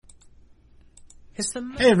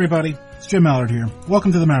Hey everybody, it's Jim Malliard here.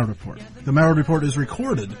 Welcome to the Malliard Report. The Malliard Report is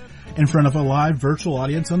recorded in front of a live virtual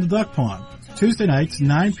audience on the Duck Pond. Tuesday nights,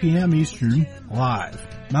 9 p.m. Eastern, live.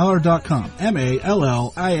 Malliard.com. Malliard.com.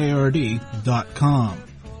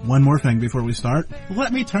 One more thing before we start.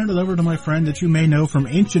 Let me turn it over to my friend that you may know from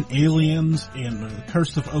Ancient Aliens and The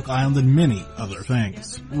Curse of Oak Island and many other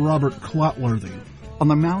things. Robert Clotworthy. On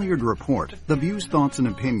the Malliard Report, the views, thoughts, and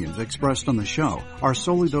opinions expressed on the show are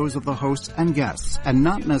solely those of the hosts and guests, and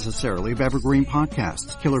not necessarily of Evergreen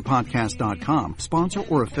Podcasts, KillerPodcast.com, sponsor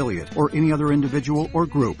or affiliate, or any other individual or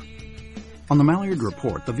group. On the Malliard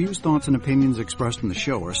Report, the views, thoughts, and opinions expressed in the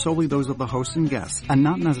show are solely those of the hosts and guests, and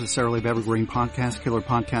not necessarily of Evergreen Podcasts,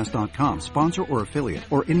 KillerPodcast.com, sponsor or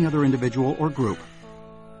affiliate, or any other individual or group.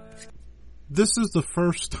 This is the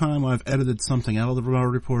first time I've edited something out of the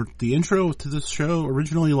Malliard Report. The intro to this show,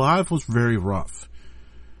 originally live, was very rough.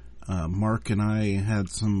 Mark and I had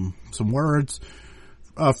some words,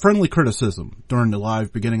 friendly criticism during the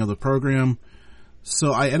live beginning of the program.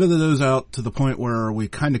 So I edited those out to the point where we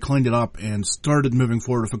kind of cleaned it up and started moving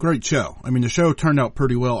forward with a great show. I mean, the show turned out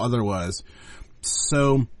pretty well otherwise.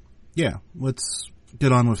 So, yeah, let's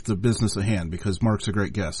get on with the business at hand because Mark's a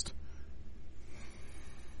great guest.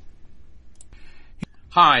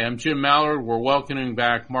 Hi, I'm Jim Malliard. We're welcoming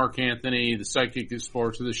back Mark Anthony, the Psychic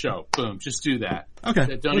Explorer, to the show. Boom. Just do that.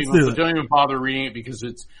 Okay. Don't even bother reading it because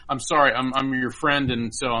I'm sorry, I'm your friend,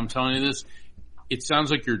 and so I'm telling you this. It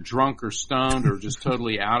sounds like you're drunk or stoned or just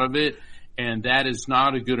totally out of it, and that is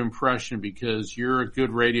not a good impression because you're a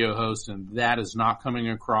good radio host, and that is not coming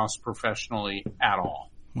across professionally at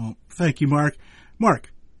all. Well, thank you, Mark.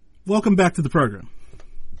 Mark, welcome back to the program.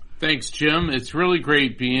 Thanks, Jim. It's really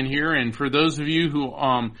great being here. And for those of you who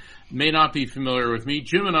may not be familiar with me,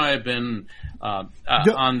 Jim and I have been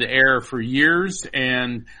on the air for years,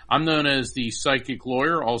 and I'm known as the Psychic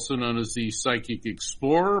Lawyer, also known as the Psychic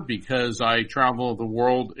Explorer, because I travel the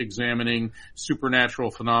world examining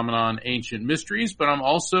supernatural phenomenon, ancient mysteries, but I'm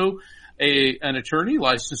also an attorney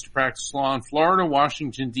licensed to practice law in Florida,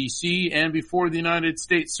 Washington, D.C., and before the United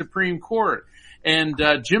States Supreme Court. And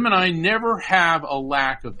Jim and I never have a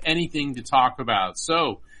lack of anything to talk about.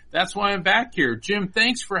 So that's why I'm back here. Jim,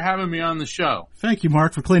 thanks for having me on the show. Thank you,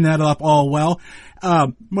 Mark, for cleaning that up all well.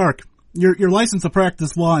 Mark, you're licensed to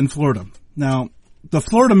practice law in Florida. Now, the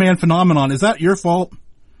Florida man phenomenon, is that your fault?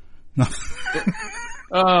 No.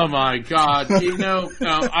 Oh, my God. You know,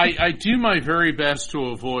 I do my very best to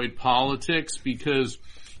avoid politics because,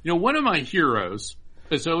 you know, one of my heroes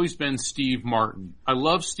has always been Steve Martin. I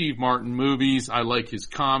love Steve Martin movies. I like his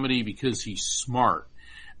comedy because he's smart.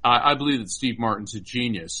 I believe that Steve Martin's a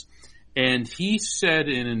genius. And he said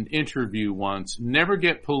in an interview once, never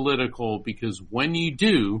get political because when you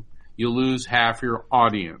do, you lose half your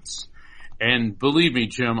audience. And believe me,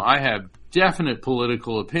 Jim, I have definite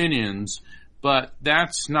political opinions, but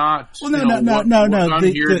that's not what I'm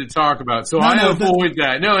here to talk about. So I avoid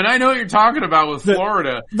that. No, and I know what you're talking about with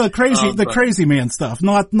Florida. The crazy man stuff.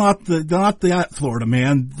 Not the Florida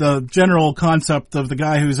man. The general concept of the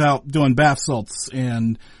guy who's out doing bath salts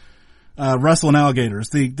and wrestling alligators.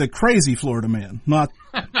 The crazy Florida man. Not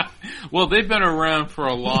Well, they've been around for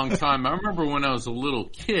a long time. I remember when I was a little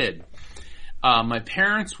kid, my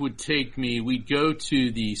parents would take me, we'd go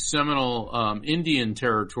to the Seminole Indian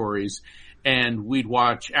territories, and we'd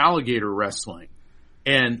watch alligator wrestling.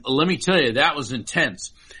 And let me tell you, that was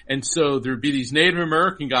intense. And so there'd be these Native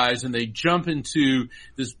American guys, and they'd jump into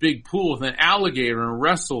this big pool with an alligator and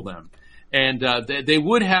wrestle them. And they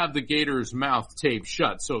would have the gator's mouth taped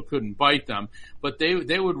shut so it couldn't bite them, but they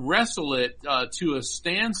would wrestle it to a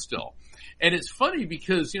standstill. And it's funny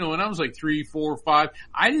because, you know, when I was like 3, 4, 5,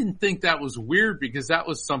 I didn't think that was weird because that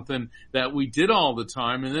was something that we did all the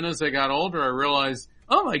time. And then as I got older, I realized,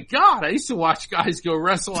 oh my God, I used to watch guys go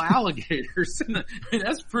wrestle alligators. I mean,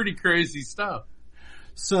 that's pretty crazy stuff.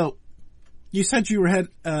 So, you said you were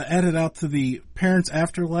headed out to the Parents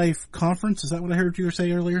Afterlife conference. Is that what I heard you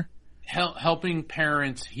say earlier? Helping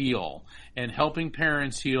Parents Heal. And Helping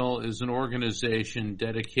Parents Heal is an organization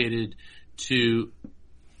dedicated to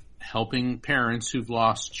helping parents who've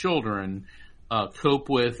lost children cope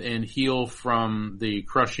with and heal from the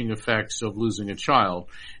crushing effects of losing a child.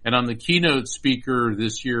 And I'm the keynote speaker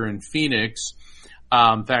this year in Phoenix.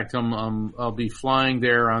 In fact, I'll be flying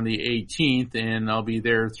there on the 18th, and I'll be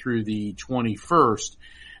there through the 21st.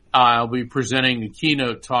 I'll be presenting a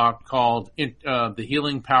keynote talk called The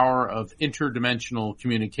Healing Power of Interdimensional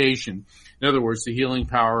Communication. In other words, the healing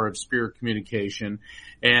power of spirit communication.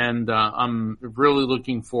 And I'm really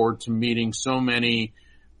looking forward to meeting so many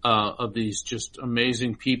of these just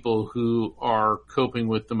amazing people who are coping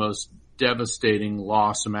with the most devastating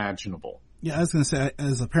loss imaginable. Yeah, I was going to say,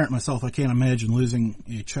 as a parent myself, I can't imagine losing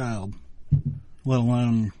a child, let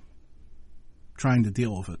alone trying to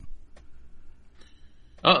deal with it.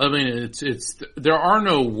 I mean, it's there are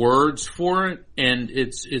no words for it, and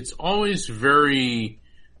it's always very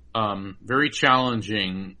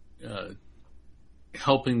challenging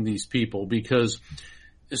helping these people, because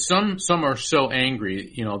some are so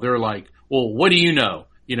angry. They're like, well, what do you know?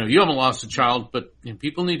 You haven't lost a child, but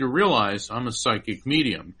people need to realize I'm a psychic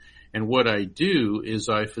medium. And what I do is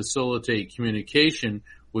I facilitate communication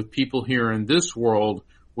with people here in this world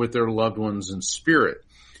with their loved ones in spirit.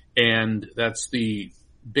 And that's the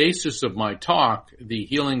basis of my talk, the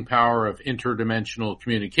healing power of interdimensional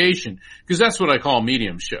communication, because that's what I call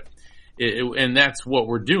mediumship. And that's what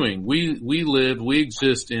we're doing. We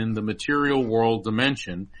exist in the material world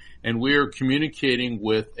dimension, and we are communicating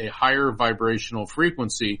with a higher vibrational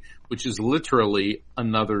frequency, which is literally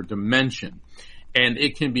another dimension. And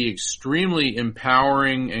it can be extremely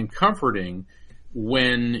empowering and comforting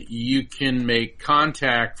when you can make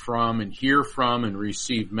contact from and hear from and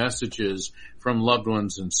receive messages from loved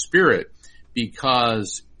ones in spirit,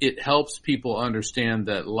 because it helps people understand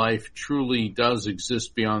that life truly does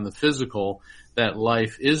exist beyond the physical, that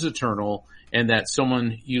life is eternal, and that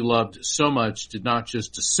someone you loved so much did not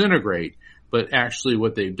just disintegrate, but actually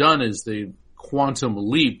what they've done is they quantum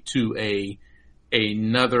leap to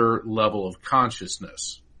another level of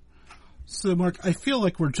consciousness. So, Mark, I feel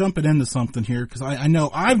like we're jumping into something here, because I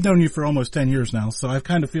know I've known you for almost 10 years now, so I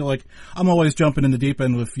kind of feel like I'm always jumping in the deep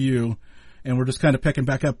end with you, and we're just kind of picking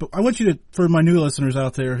back up. But I want you to, for my new listeners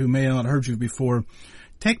out there who may not have heard you before,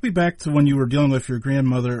 take me back to when you were dealing with your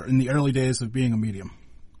grandmother in the early days of being a medium.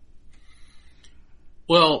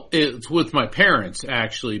 Well, it's with my parents,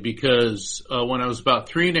 actually, because when I was about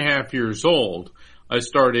 3.5 years old, I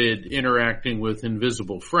started interacting with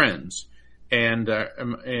invisible friends, and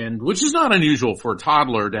which is not unusual for a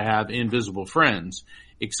toddler to have invisible friends,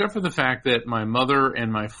 except for the fact that my mother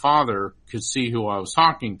and my father could see who I was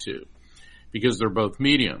talking to, because they're both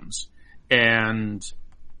mediums. And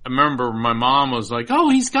I remember my mom was like, "Oh,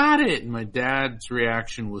 he's got it," and my dad's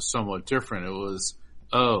reaction was somewhat different. It was,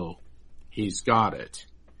 "Oh, he's got it,"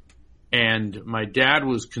 and my dad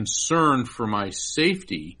was concerned for my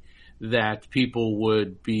safety, that people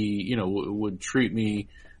would would treat me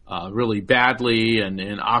really badly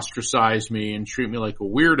and ostracize me and treat me like a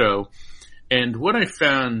weirdo. And what I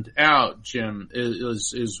found out, Jim,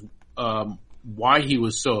 is why he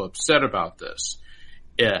was so upset about this.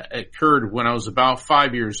 It occurred when I was about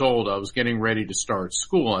 5 years old. I was getting ready to start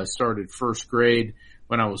school. I started first grade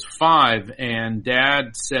when I was 5, and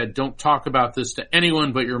Dad said, "Don't talk about this to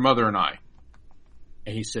anyone but your mother and I."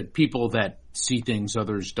 And he said, "People that see things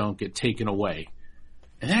others don't get taken away."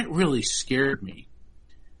 And that really scared me.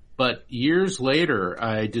 But years later,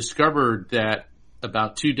 I discovered that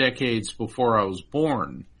about 2 decades before I was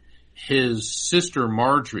born, his sister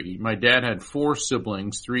Marjorie, my dad had 4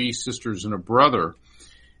 siblings, 3 sisters and a brother,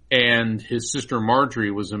 and his sister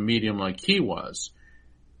Marjorie was a medium like he was.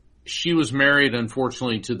 She was married,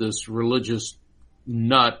 unfortunately, to this religious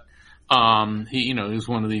nut. He was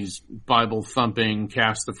one of these Bible-thumping,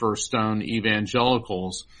 cast the first stone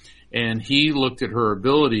evangelicals, and he looked at her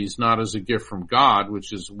abilities not as a gift from God,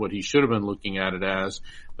 which is what he should have been looking at it as,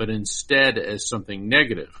 but instead as something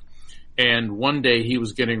negative. And one day he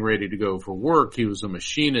was getting ready to go for work. He was a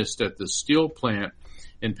machinist at the steel plant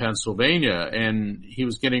in Pennsylvania, and he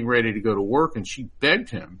was getting ready to go to work, and she begged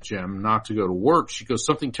him, Jim, not to go to work. She goes,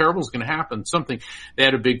 "Something terrible is going to happen, something." They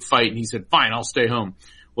had a big fight, and he said, "Fine, I'll stay home."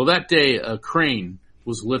 Well, that day, a crane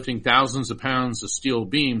was lifting thousands of pounds of steel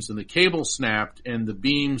beams, and the cable snapped, and the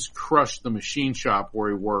beams crushed the machine shop where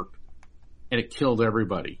he worked, and it killed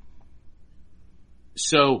everybody.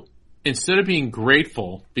 So instead of being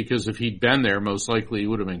grateful, because if he'd been there, most likely he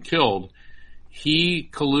would have been killed, he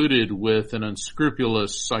colluded with an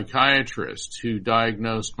unscrupulous psychiatrist who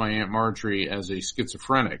diagnosed my Aunt Marjorie as a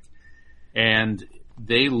schizophrenic. And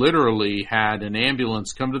they literally had an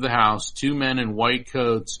ambulance come to the house, 2 men in white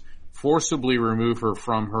coats, forcibly remove her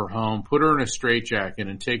from her home, put her in a straitjacket,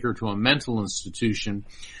 and take her to a mental institution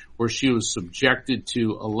where she was subjected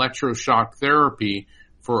to electroshock therapy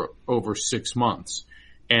for over 6 months.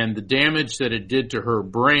 And the damage that it did to her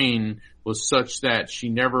brain was such that she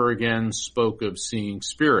never again spoke of seeing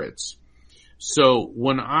spirits. So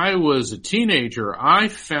when I was a teenager, I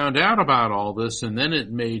found out about all this, and then it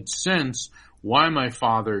made sense why my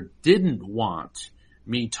father didn't want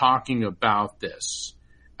me talking about this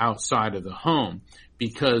outside of the home.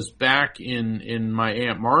 Because back in my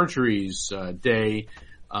Aunt Marjorie's day,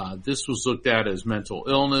 This was looked at as mental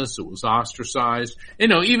illness. It was ostracized.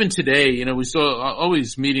 Even today, we still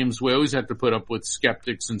always mediums. We always have to put up with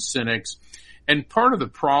skeptics and cynics. And part of the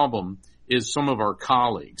problem is some of our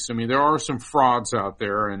colleagues. I mean, there are some frauds out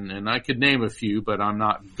there, and I could name a few, but I'm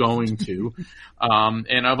not going to.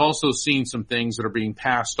 And I've also seen some things that are being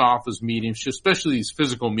passed off as mediums, especially these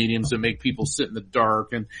physical mediums that make people sit in the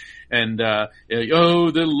dark and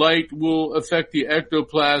the light will affect the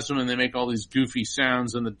ectoplasm, and they make all these goofy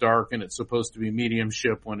sounds in the dark, and it's supposed to be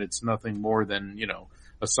mediumship when it's nothing more than,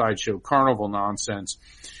 a sideshow carnival nonsense.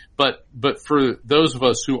 But for those of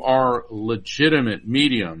us who are legitimate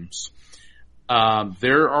mediums,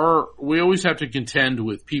 we always have to contend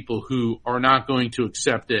with people who are not going to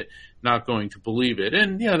accept it, not going to believe it.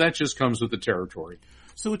 And, that just comes with the territory.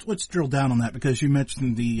 So let's drill down on that, because you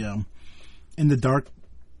mentioned in the dark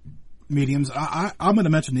mediums. I'm going to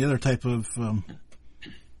mention the other type of,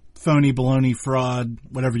 phony, baloney, fraud,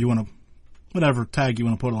 whatever tag you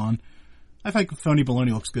want to put on. I think phony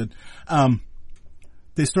baloney looks good.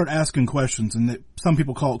 They start asking questions, and some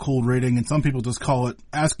people call it cold reading, and some people just call it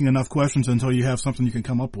asking enough questions until you have something you can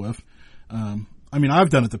come up with. I've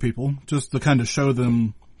done it to people just to kind of show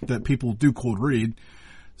them that people do cold read.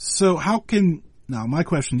 So now my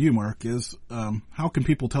question to you, Mark, is how can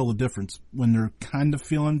people tell the difference when they're kind of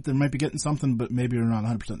feeling they might be getting something, but maybe they're not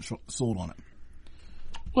 100% sold on it?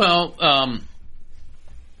 Well,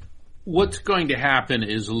 what's going to happen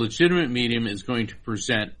is a legitimate medium is going to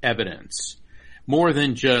present evidence. More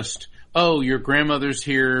than just, your grandmother's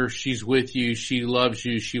here, she's with you, she loves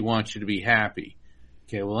you, she wants you to be happy.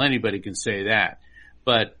 Okay, well, anybody can say that.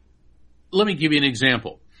 But let me give you an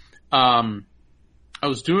example. I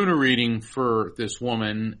was doing a reading for this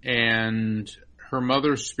woman, and her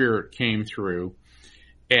mother's spirit came through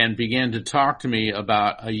and began to talk to me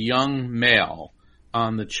about a young male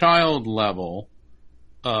on the child level,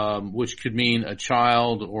 which could mean a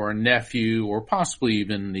child or a nephew or possibly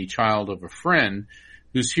even the child of a friend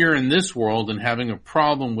who's here in this world and having a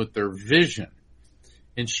problem with their vision.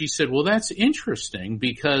 And she said, well, that's interesting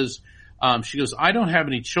because she goes, I don't have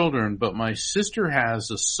any children, but my sister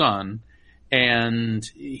has a son, and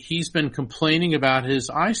he's been complaining about his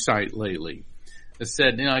eyesight lately. I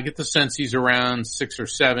said, I get the sense he's around 6 or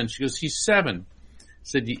 7. She goes, he's 7. I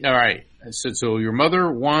said, all right. I said, so your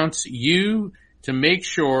mother wants you to make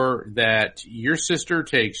sure that your sister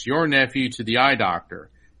takes your nephew to the eye doctor.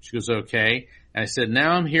 She goes, okay. And I said,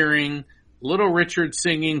 now I'm hearing Little Richard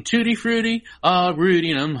singing Tutti Frutti, ah,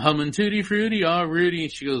 Rudy, and I'm humming Tutti Frutti, ah, Rudy.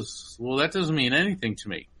 And she goes, well, that doesn't mean anything to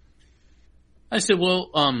me. I said, well,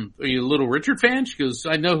 are you a Little Richard fan? She goes,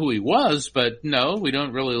 I know who he was, but no, we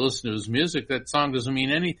don't really listen to his music. That song doesn't mean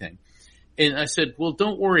anything. And I said, well,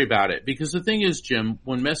 don't worry about it, because the thing is, Jim,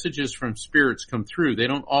 when messages from spirits come through, they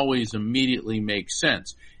don't always immediately make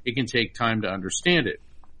sense. It can take time to understand it.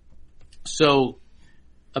 So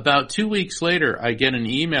about 2 weeks later, I get an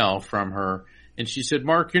email from her, and she said,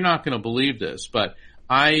 Mark, you're not going to believe this, but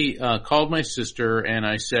I called my sister and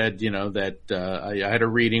I said, that I had a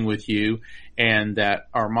reading with you and that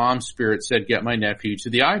our mom's spirit said, get my nephew to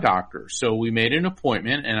the eye doctor. So we made an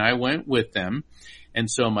appointment and I went with them.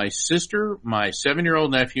 And so my sister, my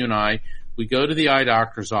 7-year-old nephew, and I, we go to the eye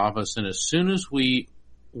doctor's office, and as soon as we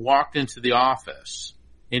walked into the office,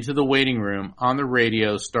 into the waiting room, on the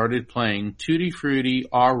radio started playing Tutti Frutti,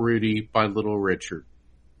 Ah Rudy by Little Richard.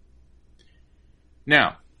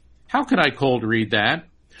 Now, how could I cold read that?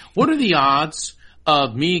 What are the odds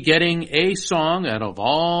of me getting a song out of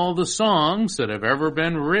all the songs that have ever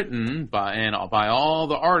been written by all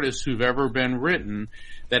the artists who've ever been written,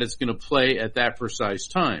 that it's going to play at that precise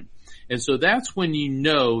time? And so that's when you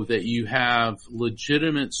know that you have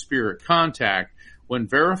legitimate spirit contact, when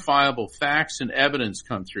verifiable facts and evidence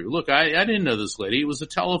come through. Look, I didn't know this lady. It was a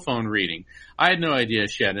telephone reading. I had no idea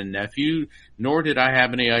she had a nephew, nor did I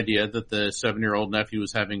have any idea that the 7-year-old nephew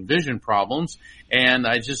was having vision problems, and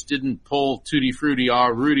I just didn't pull Tutti Frutti, Ah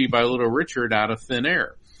Rudy by Little Richard out of thin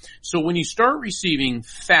air. So when you start receiving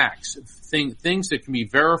facts, things that can be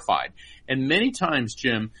verified, and many times,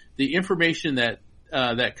 Jim, the information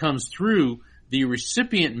that comes through, the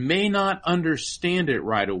recipient may not understand it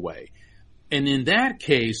right away. And in that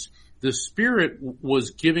case, the spirit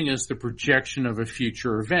was giving us the projection of a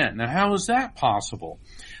future event. Now, how is that possible?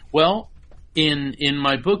 Well, in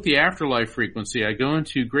my book, The Afterlife Frequency, I go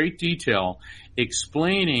into great detail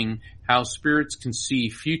explaining how spirits can see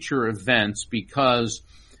future events, because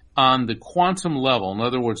on the quantum level, in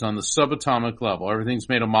other words, on the subatomic level, everything's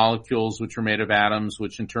made of molecules, which are made of atoms,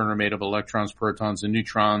 which in turn are made of electrons, protons, and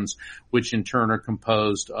neutrons, which in turn are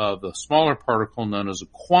composed of the smaller particle known as a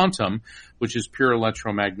quantum, which is pure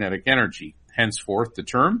electromagnetic energy. henceforth the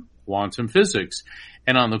term quantum physics.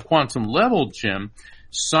 And on the quantum level, Jim,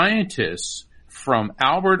 scientists from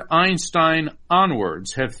Albert Einstein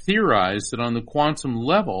onwards have theorized that on the quantum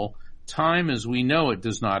level, time as we know it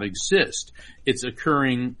does not exist. It's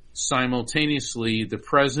occurring simultaneously, the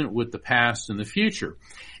present with the past and the future.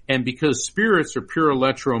 And because spirits are pure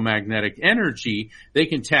electromagnetic energy, they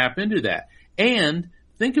can tap into that. And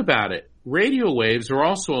think about it. Radio waves are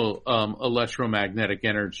also electromagnetic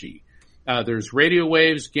energy. There's radio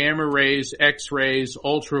waves, gamma rays, X-rays,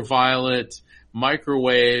 ultraviolet,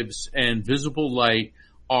 microwaves, and visible light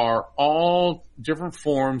are all different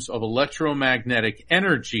forms of electromagnetic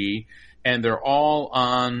energy, and they're all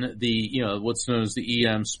on the, what's known as the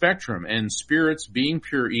EM spectrum. And spirits, being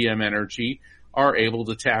pure EM energy, are able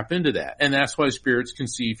to tap into that. And that's why spirits can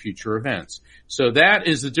see future events. So that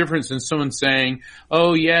is the difference in someone saying,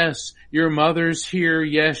 oh yes, your mother's here.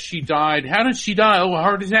 Yes, she died. How did she die? Oh, a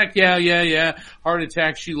heart attack. Yeah. Heart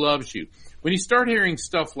attack. She loves you. When you start hearing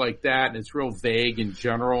stuff like that, and it's real vague in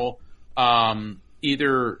general,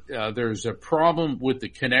 either there's a problem with the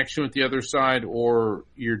connection with the other side, or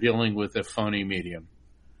you're dealing with a phony medium.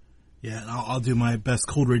 Yeah, I'll do my best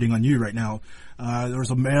cold reading on you right now. There was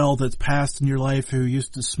a male that's passed in your life who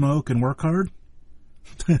used to smoke and work hard?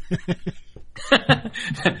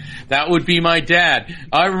 That would be my dad.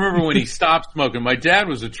 I remember when he stopped smoking. My dad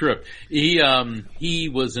was a trip. He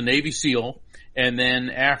was a Navy SEAL, and then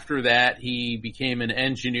after that he became an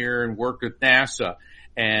engineer and worked at NASA.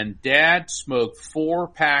 And Dad smoked 4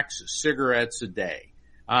 packs of cigarettes a day.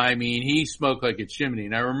 I mean, he smoked like a chimney.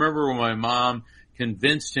 And I remember when my mom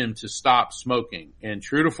convinced him to stop smoking. And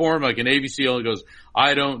true to form, like a Navy SEAL, he goes,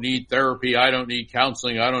 I don't need therapy. I don't need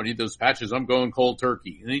counseling. I don't need those patches. I'm going cold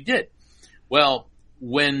turkey. And he did. Well,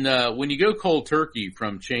 when you go cold turkey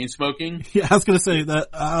from chain smoking. Yeah, I was going to say that.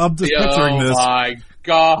 I'm just picturing this. Oh my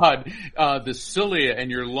God. The cilia in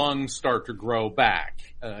your lungs start to grow back.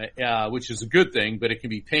 Which is a good thing, but it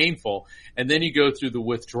can be painful. And then you go through the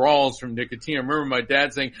withdrawals from nicotine. I remember my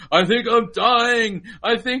dad saying, I think I'm dying.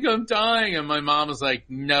 And my mom was like,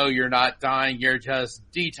 no, you're not dying. You're just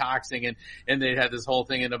detoxing. And they had this whole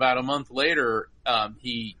thing. And about a month later,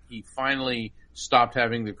 he finally stopped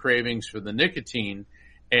having the cravings for the nicotine.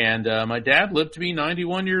 And, my dad lived to be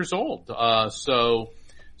 91 years old. But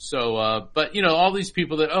all these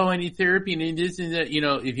people that, I need therapy and this and that,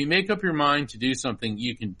 if you make up your mind to do something,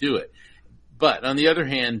 you can do it. But on the other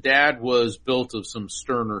hand, Dad was built of some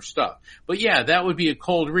sterner stuff. But yeah, that would be a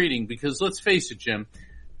cold reading, because let's face it, Jim,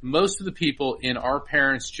 most of the people in our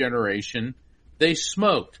parents' generation, they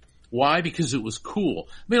smoked. Why? Because it was cool.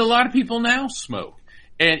 I mean, a lot of people now smoke.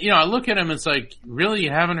 And, I look at them, it's like, really,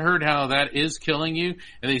 you haven't heard how that is killing you?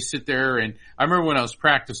 And they sit there, and I remember when I was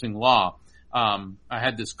practicing law, I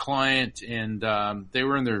had this client, and they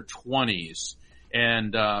were in their 20s,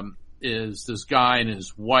 and is this guy and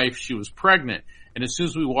his wife, she was pregnant, and as soon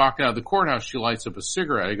as we walk out of the courthouse, she lights up a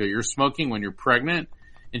cigarette. I go, you're smoking when you're pregnant?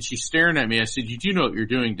 And she's staring at me. I said, you do know what you're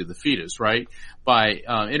doing to the fetus, right? By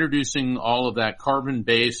introducing all of that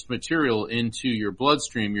carbon-based material into your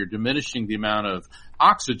bloodstream, you're diminishing the amount of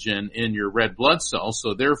oxygen in your red blood cells,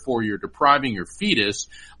 so therefore you're depriving your fetus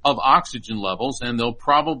of oxygen levels, and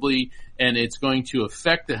it's going to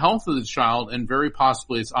affect the health of the child and very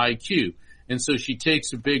possibly its IQ. And so she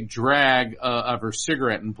takes a big drag of her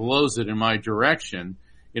cigarette and blows it in my direction,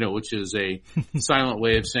 which is a silent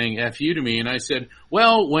way of saying F you to me. And I said,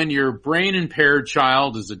 well, when your brain impaired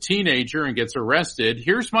child is a teenager and gets arrested,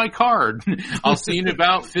 here's my card. I'll see you in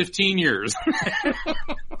about 15 years.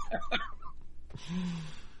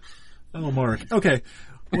 Oh, Mark. Okay.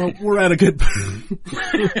 Well, we're at a good,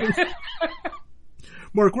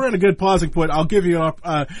 Mark, we're at a good pausing point. I'll give you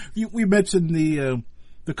we mentioned the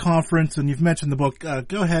conference, and you've mentioned the book.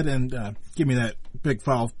 Go ahead and, give me that big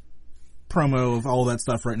file promo of all that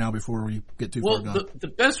stuff right now before we get too far gone. Well, the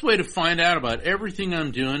best way to find out about everything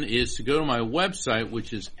I'm doing is to go to my website,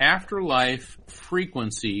 which is Afterlife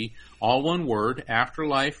Frequency, all one word,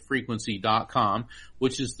 afterlifefrequency.com,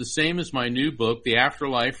 which is the same as my new book, The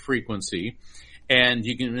Afterlife Frequency. And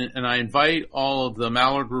I invite all of the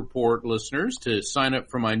Malliard Report listeners to sign up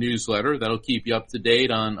for my newsletter. That'll keep you up to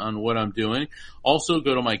date on what I'm doing. Also,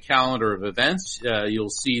 go to my calendar of events. You'll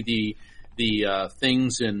see the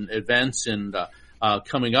things and events and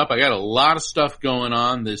coming up. I got a lot of stuff going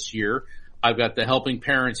on this year. I've got the Helping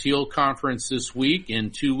Parents Heal Conference this week. In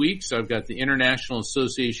 2 weeks, I've got the International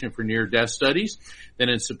Association for Near-Death Studies. Then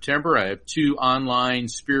in September, I have 2 online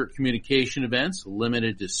spirit communication events,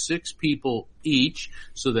 limited to 6 people each,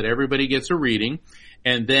 so that everybody gets a reading.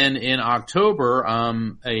 And then in October,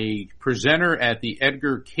 a presenter at the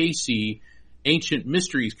Edgar Cayce Ancient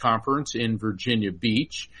Mysteries Conference in Virginia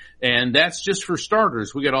Beach. And that's just for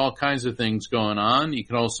starters. We got all kinds of things going on. You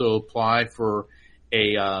can also apply for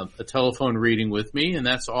a telephone reading with me, and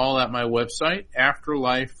that's all at my website,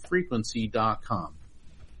 afterlifefrequency.com.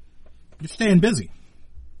 You're staying busy.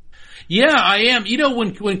 Yeah, I am. You know,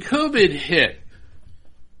 when COVID hit,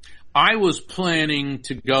 I was planning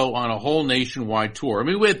to go on a whole nationwide tour. I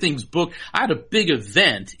mean, we had things booked. I had a big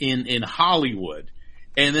event in Hollywood,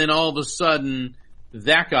 and then all of a sudden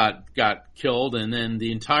that got killed, and then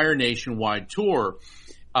the entire nationwide tour,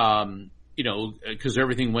 you know, because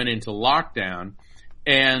everything went into lockdown.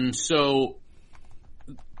 And so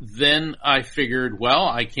then I figured, well,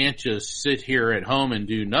 I can't just sit here at home and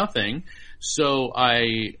do nothing. So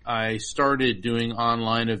I started doing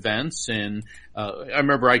online events, and I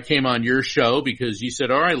remember I came on your show because you said,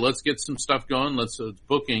 all right, let's get some stuff going. Let's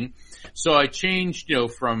booking. So I changed, you know,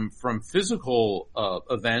 from physical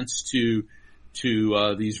events to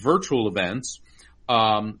these virtual events.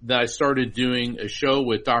 That I started doing a show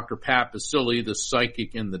with Dr. Pat Bestselling, the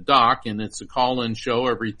psychic and the doc, and it's a call-in show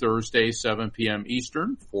every Thursday, 7 p.m.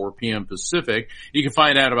 Eastern, 4 p.m. Pacific. You can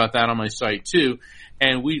find out about that on my site too.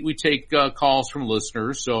 And we take calls from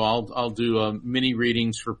listeners, so I'll do mini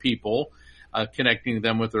readings for people, connecting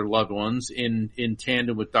them with their loved ones in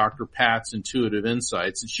tandem with Dr. Pat's intuitive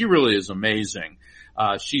insights. And she really is amazing.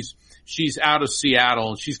 She's out of Seattle,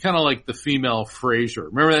 and she's kind of like the female Frasier.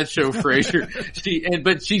 Remember that show, Frasier?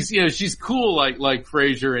 But she's, you know, she's cool like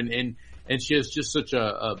Frasier, and she has just such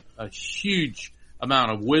a huge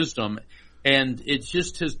amount of wisdom, and it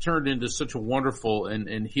just has turned into such a wonderful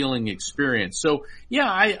and healing experience. So yeah,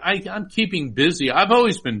 I'm keeping busy. I've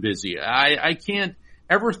always been busy. I can't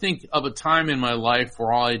ever think of a time in my life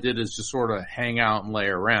where all I did is just sort of hang out and lay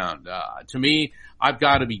around. To me, I've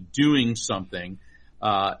got to be doing something.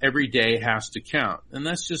 Every day has to count. And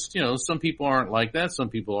that's just, you know, some people aren't like that. Some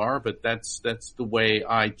people are, but that's the way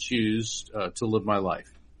I choose to live my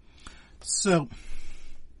life. So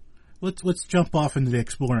let's jump off into the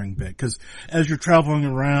exploring bit, because as you're traveling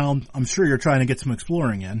around, I'm sure you're trying to get some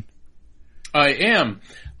exploring in. I am.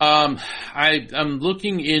 I'm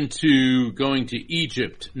looking into going to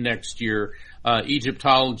Egypt next year.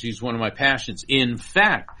 Egyptology is one of my passions. In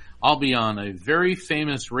fact, I'll be on a very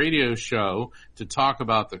famous radio show to talk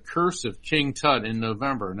about the curse of King Tut in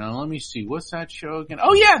November. Now, let me see. What's that show again?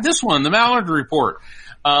 Oh, yeah, this one, the Malliard Report.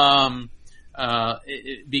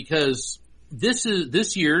 Because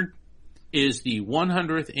this year is the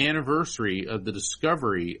 100th anniversary of the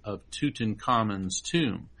discovery of Tutankhamun's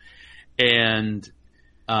tomb. And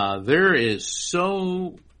there is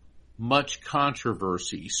so much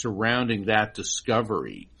controversy surrounding that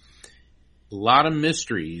discovery. A lot of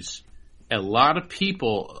mysteries, a lot of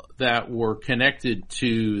people that were connected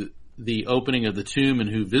to the opening of the tomb and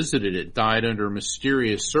who visited it died under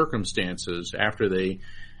mysterious circumstances after it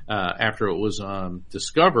was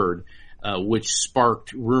discovered, which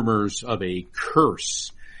sparked rumors of a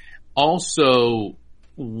curse. Also,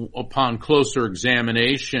 upon closer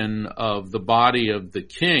examination of the body of the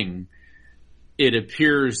king, it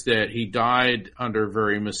appears that he died under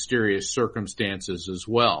very mysterious circumstances as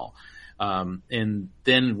well. And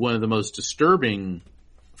then one of the most disturbing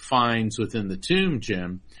finds within the tomb,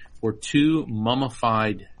 Jim, were two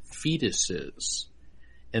mummified fetuses.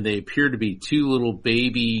 And they appear to be two little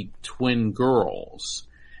baby twin girls.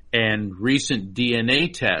 And recent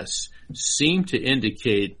DNA tests seem to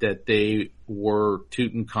indicate that they were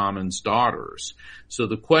Tutankhamun's daughters. So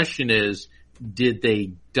the question is, did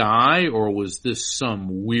they die, or was this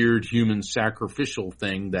some weird human sacrificial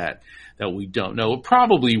thing that we don't know? It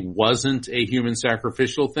probably wasn't a human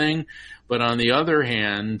sacrificial thing, but on the other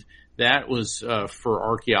hand, that was for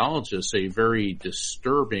archaeologists a very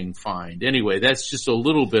disturbing find. Anyway, that's just a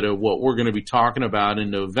little bit of what we're going to be talking about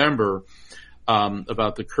in November,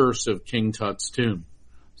 about the curse of King Tut's tomb.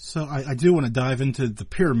 So I do want to dive into the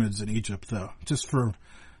pyramids in Egypt, though, just for...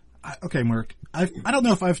 Okay, Mark, I don't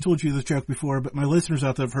know if I've told you this joke before, but my listeners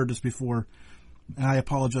out there have heard this before, and I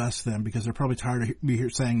apologize to them because they're probably tired of me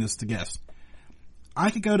here saying this to guests.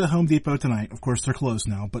 I could go to Home Depot tonight. Of course, they're closed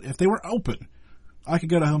now, but if they were open, I could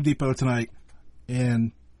go to Home Depot tonight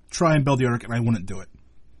and try and build the Ark, and I wouldn't do it.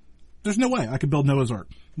 There's no way I could build Noah's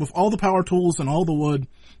Ark. With all the power tools and all the wood,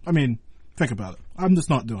 I mean, think about it. I'm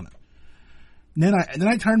just not doing it. And then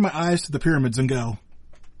I turn my eyes to the pyramids and go,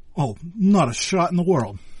 oh, not a shot in the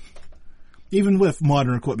world. Even with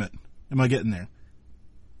modern equipment, am I getting there?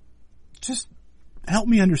 Just help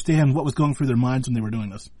me understand what was going through their minds when they were doing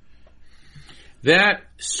this. That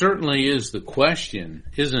certainly is the question,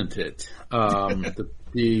 isn't it?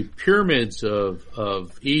 The pyramids of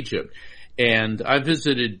Egypt. And I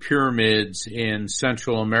visited pyramids in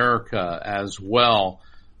Central America as well.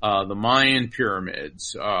 The Mayan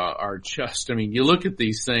pyramids are just, I mean, you look at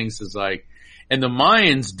these things as like, and the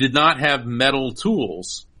Mayans did not have metal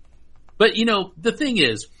tools. But, you know, the thing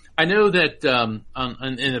is, I know that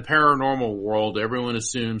in the paranormal world, everyone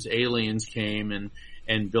assumes aliens came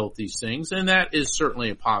and built these things, and that is certainly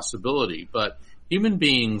a possibility. But human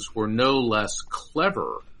beings were no less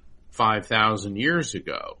clever 5,000 years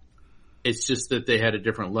ago. It's just that they had a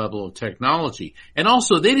different level of technology. And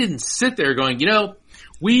also, they didn't sit there going, you know,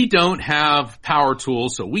 we don't have power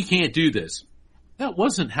tools, so we can't do this. That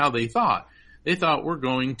wasn't how they thought. They thought, we're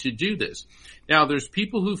going to do this. Now, there's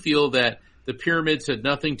people who feel that the pyramids had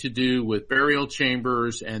nothing to do with burial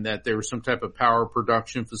chambers and that they were some type of power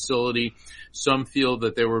production facility. Some feel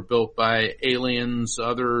that they were built by aliens.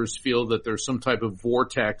 Others feel that there's some type of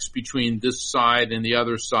vortex between this side and the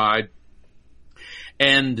other side.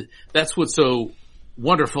 And that's what's so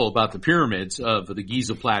wonderful about the pyramids of the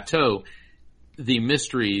Giza Plateau. The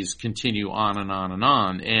mysteries continue on and on and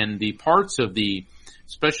on. And the parts of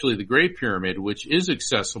especially the Great Pyramid, which is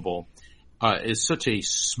accessible, is such a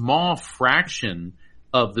small fraction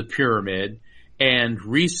of the pyramid. And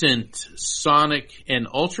recent sonic and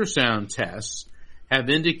ultrasound tests have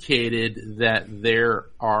indicated that there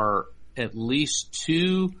are at least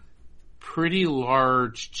 2 pretty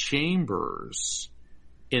large chambers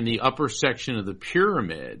in the upper section of the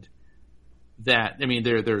pyramid that, I mean,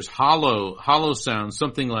 there's hollow sound,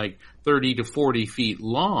 something like 30 to 40 feet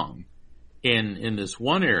long in this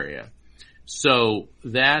one area. So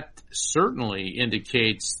that certainly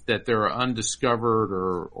indicates that there are undiscovered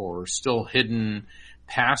or still hidden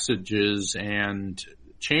passages and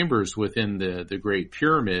chambers within the Great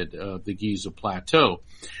Pyramid of the Giza Plateau.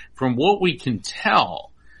 From what we can tell,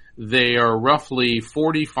 they are roughly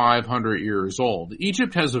 4,500 years old.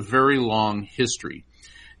 Egypt has a very long history.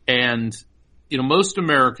 And, you know, most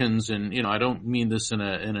Americans, and, you know, I don't mean this in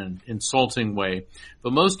an insulting way,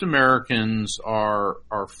 but most Americans are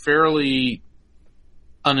fairly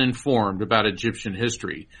uninformed about Egyptian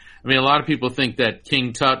history. I mean, a lot of people think that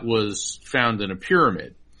King Tut was found in a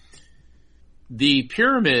pyramid. The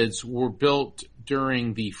pyramids were built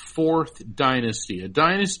during the 4th dynasty. A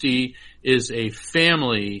dynasty is a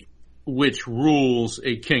family which rules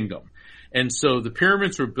a kingdom. And so the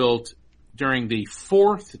pyramids were built during the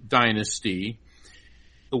 4th dynasty,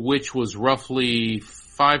 which was roughly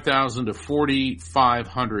 5,000 to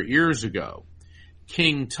 4,500 years ago.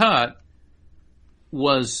 King Tut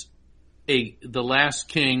was the last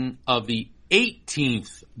king of the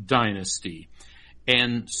 18th dynasty.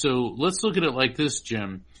 And so let's look at it like this,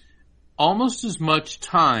 Jim. Almost as much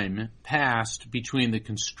time passed between the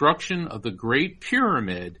construction of the Great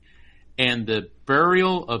Pyramid and the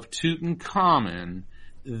burial of Tutankhamun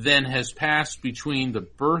than has passed between the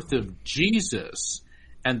birth of Jesus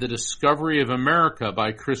and the discovery of America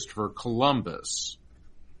by Christopher Columbus.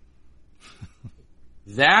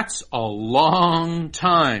 That's a long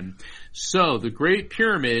time. So the Great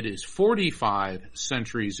Pyramid is 45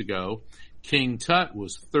 centuries ago. King Tut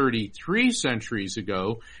was 33 centuries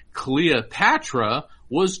ago. Cleopatra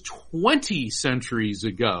was 20 centuries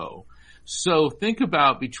ago. So think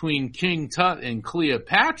about between King Tut and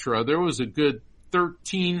Cleopatra, there was a good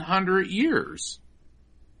 1,300 years.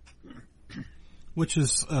 Which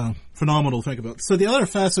is phenomenal to think about. So the other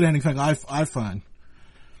fascinating thing I find,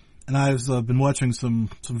 and I've been watching some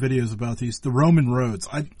videos about these, the Roman roads.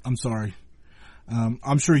 I'm sorry.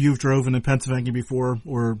 I'm sure you've driven in Pennsylvania before,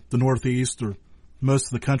 or the Northeast, or most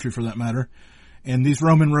of the country for that matter. And these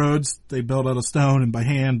Roman roads, they built out of stone and by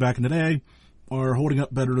hand back in the day, are holding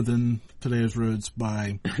up better than today's roads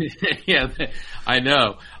by... Yeah, I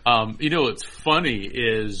know. You know, what's funny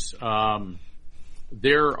is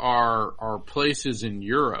there are places in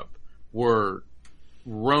Europe where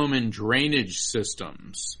Roman drainage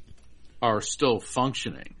systems are still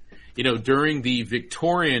functioning. You know, during the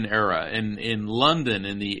Victorian era in London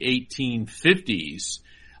in the 1850s,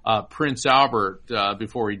 Prince Albert,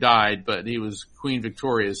 before he died, but he was Queen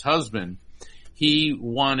Victoria's husband,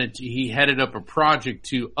 he headed up a project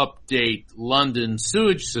to update London's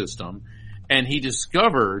sewage system, and he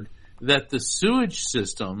discovered that the sewage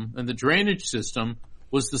system and the drainage system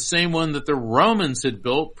was the same one that the Romans had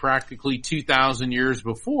built practically 2,000 years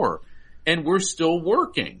before, and we're still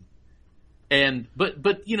working.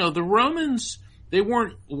 But you know, the Romans, they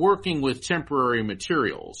weren't working with temporary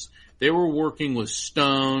materials. They were working with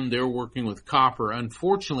stone. They were working with copper.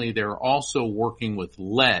 Unfortunately, they were also working with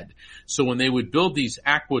lead. So when they would build these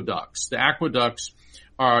aqueducts, the aqueducts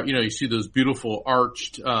are, you know, you see those beautiful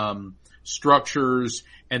arched, structures,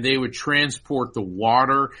 and they would transport the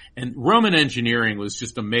water. And Roman engineering was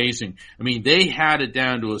just amazing. I mean, they had it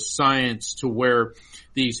down to a science to where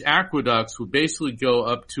these aqueducts would basically go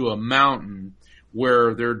up to a mountain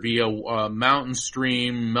where there'd be a mountain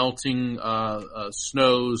stream, melting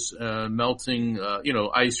snows, melting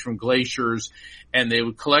ice from glaciers, and they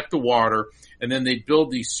would collect the water, and then they'd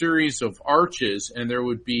build these series of arches, and there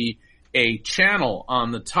would be a channel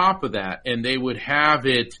on the top of that, and they would have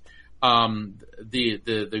it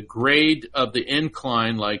the grade of the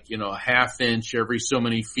incline, like, a half inch every so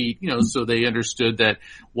many feet, so they understood that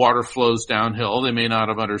water flows downhill. They may not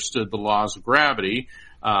have understood the laws of gravity,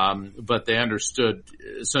 but they understood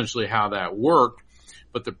essentially how that worked.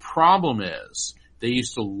 But the problem is they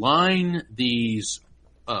used to line these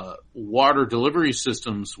water delivery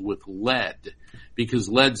systems with lead, because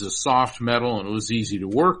lead's a soft metal and it was easy to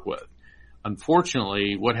work with.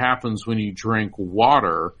 Unfortunately, what happens when you drink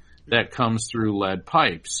water that comes through lead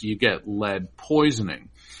pipes? You get lead poisoning.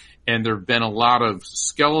 And there have been a lot of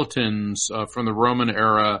skeletons from the Roman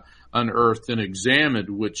era unearthed and examined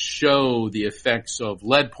which show the effects of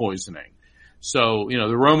lead poisoning. So,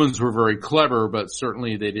 the Romans were very clever, but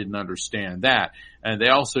certainly they didn't understand that. And they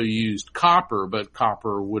also used copper, but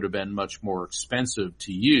copper would have been much more expensive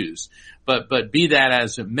to use. But be that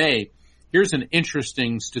as it may, here's an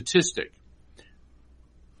interesting statistic.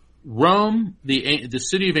 Rome, the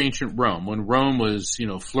city of ancient Rome, when Rome was,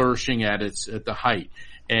 flourishing at its height,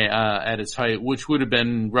 which would have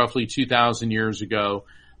been roughly 2,000 years ago,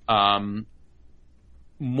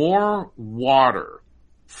 more water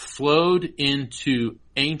flowed into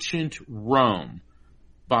ancient Rome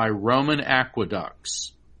by Roman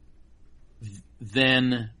aqueducts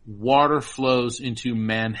than water flows into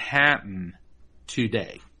Manhattan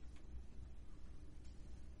today.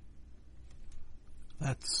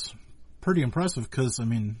 That's pretty impressive because,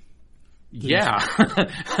 yeah.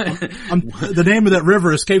 the name of that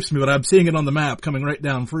river escapes me, but I'm seeing it on the map coming right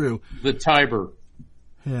down through. The Tiber.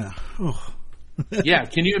 Yeah. Oh. Yeah,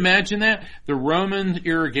 can you imagine that? The Roman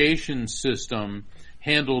irrigation system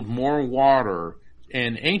handled more water,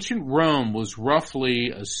 and ancient Rome was roughly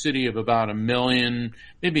a city of about 1 million,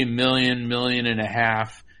 maybe 1 million, 1.5 million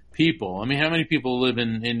people. How many people live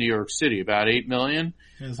in New York City? About 8 million?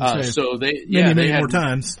 So they many had more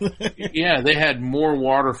times. Yeah, they had more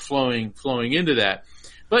water flowing into that.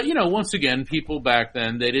 But, once again, people back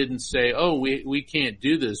then, they didn't say, oh, we can't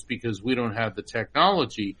do this because we don't have the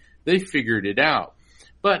technology. They figured it out.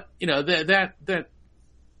 But,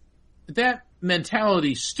 that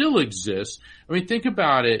mentality still exists. Think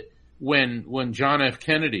about it when John F.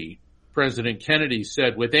 Kennedy, President Kennedy,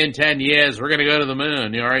 said within 10 years, we're going to go to the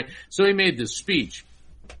moon. All right. So he made this speech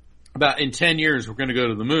about in 10 years, we're going to go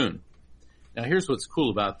to the moon. Now, here's what's cool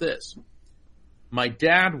about this. My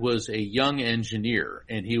dad was a young engineer,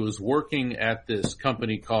 and he was working at this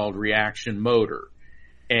company called Reaction Motor,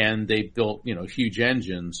 and they built, huge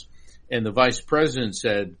engines. And the vice president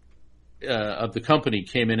said, of the company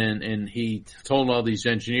came in and he told all these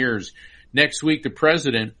engineers, next week the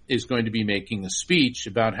president is going to be making a speech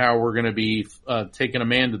about how we're going to be taking a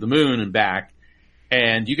man to the moon and back,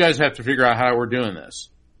 and you guys have to figure out how we're doing this.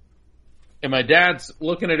 And my dad's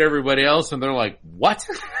looking at everybody else and they're like, what?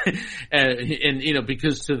 and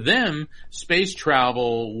because to them, space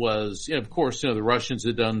travel was, of course, the Russians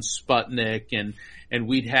had done Sputnik and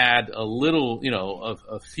we'd had a little,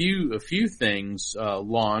 a few things,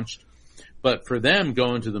 launched. But for them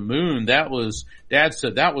going to the moon, Dad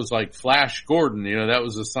said that was like Flash Gordon, that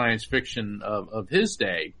was a science fiction of his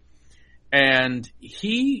day. And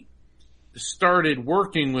he started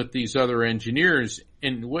working with these other engineers,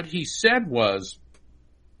 and what he said was,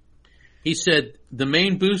 he said the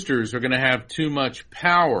main boosters are going to have too much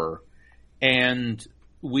power, and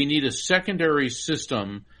we need a secondary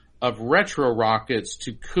system of retro rockets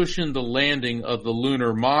to cushion the landing of the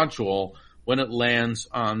lunar module when it lands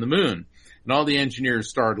on the moon. And all the engineers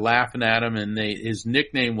started laughing at him, and his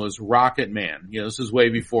nickname was Rocket Man. This is way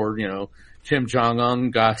before, Kim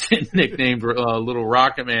Jong-un got nicknamed Little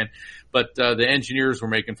Rocket Man. But the engineers were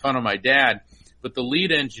making fun of my dad. But the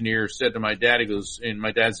lead engineer said to my dad, he goes, and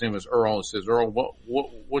my dad's name was Earl, he says, Earl,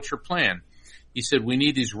 what's your plan? He said, we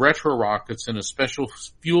need these retro rockets and a special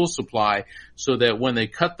fuel supply so that when they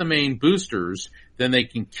cut the main boosters, then they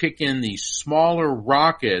can kick in these smaller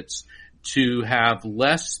rockets to have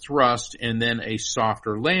less thrust and then a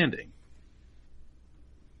softer landing.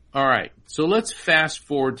 All right, so let's fast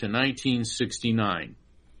forward to 1969.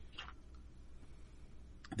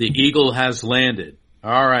 The Eagle has landed.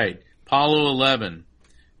 All right, Apollo 11.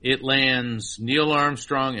 It lands Neil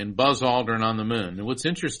Armstrong and Buzz Aldrin on the moon. And what's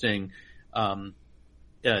interesting,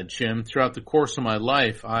 Jim, throughout the course of my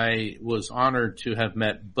life, I was honored to have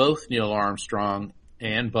met both Neil Armstrong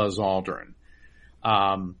and Buzz Aldrin.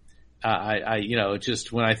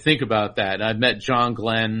 Just when I think about that, I met John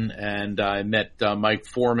Glenn and I met Mike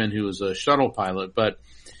Foreman, who was a shuttle pilot, but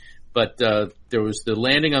there was the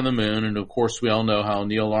landing on the moon, and of course we all know how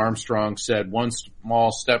Neil Armstrong said, "One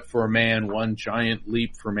small step for a man, one giant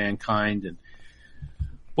leap for mankind." And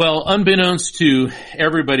well, unbeknownst to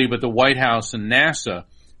everybody but the White House and NASA,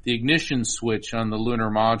 the ignition switch on the lunar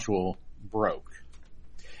module broke.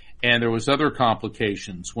 And there was other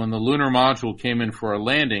complications. When the lunar module came in for a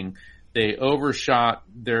landing, they overshot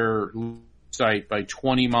their site by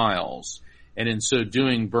 20 miles, and in so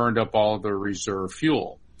doing burned up all of their reserve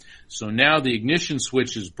fuel. So now the ignition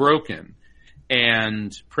switch is broken,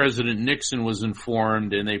 and President Nixon was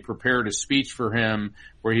informed, and they prepared a speech for him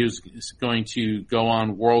where he was going to go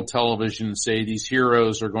on world television and say these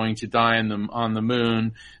heroes are going to die on the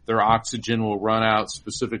moon. Their oxygen will run out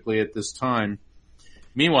specifically at this time.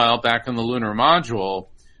 Meanwhile, back on the lunar module,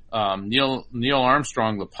 Neil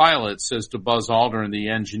Armstrong, the pilot, says to Buzz Aldrin, the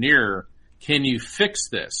engineer, "Can you fix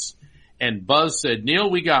this?" And Buzz said,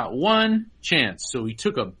 "Neil, we got one chance." So he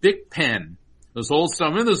took a big pen, those old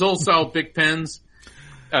style big pens,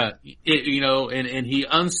 and he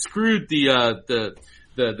unscrewed the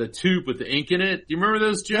tube with the ink in it. Do you remember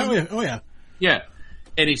those, Jim? Oh yeah. Yeah.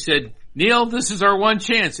 And he said, "Neil, this is our one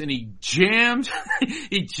chance." And he jammed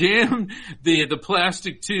the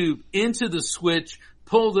plastic tube into the switch,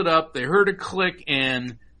 pulled it up, they heard a click,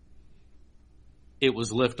 and it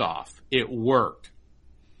was liftoff. It worked.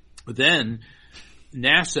 But then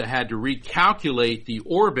NASA had to recalculate the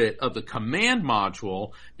orbit of the command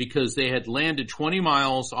module because they had landed 20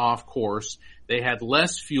 miles off course. They had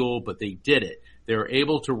less fuel, but they did it. They were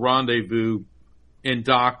able to rendezvous and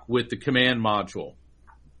dock with the command module.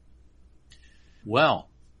 Well,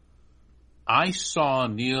 I saw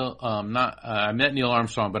I met Neil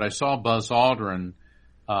Armstrong, but I saw Buzz Aldrin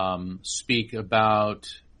speak about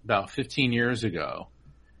 15 years ago.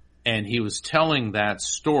 And he was telling that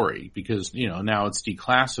story because, now it's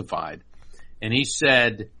declassified. And he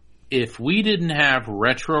said, if we didn't have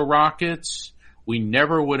retro rockets, we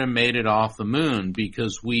never would have made it off the moon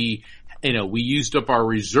because we used up our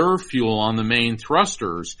reserve fuel on the main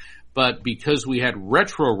thrusters. But because we had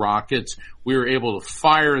retro rockets, we were able to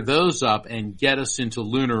fire those up and get us into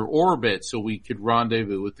lunar orbit so we could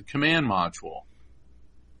rendezvous with the command module.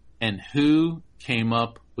 And who came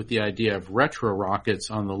up with the idea of retro rockets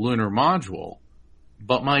on the lunar module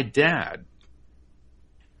but my dad?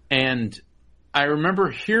 And I remember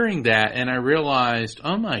hearing that and I realized,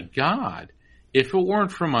 oh my God, if it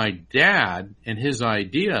weren't for my dad and his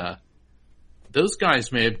idea, those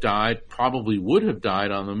guys may have died, probably would have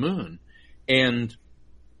died on the moon. And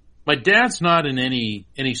my dad's not in any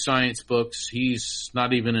science books. He's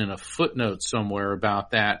not even in a footnote somewhere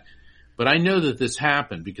about that. But I know that this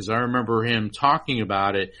happened because I remember him talking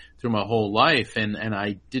about it through my whole life, and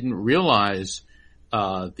I didn't realize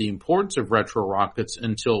the importance of retro rockets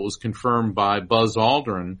until it was confirmed by Buzz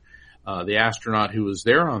Aldrin, the astronaut who was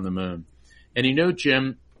there on the moon. And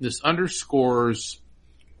Jim, this underscores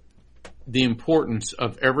the importance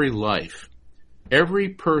of every life. Every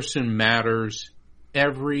person matters.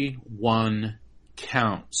 Everyone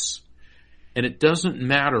counts. And it doesn't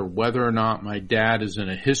matter whether or not my dad is in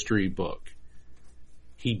a history book.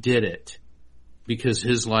 He did it because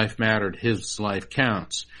his life mattered. His life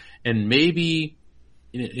counts. And maybe,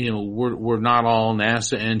 we're not all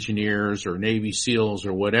NASA engineers or Navy SEALs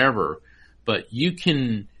or whatever, but you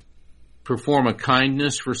can perform a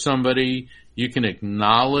kindness for somebody. You can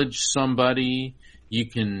acknowledge somebody. You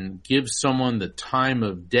can give someone the time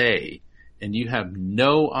of day, and you have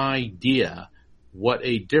no idea what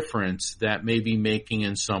a difference that may be making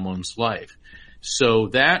in someone's life. So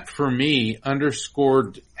that, for me,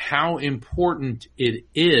 underscored how important it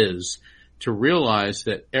is to realize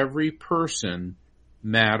that every person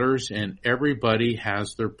matters and everybody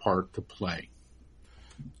has their part to play.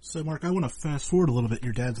 So, Mark, I want to fast forward a little bit in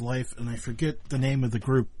your dad's life, and I forget the name of the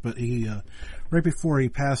group, but he, right before he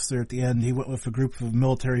passed there at the end, he went with a group of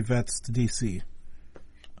military vets to D.C.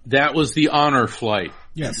 That was the honor flight.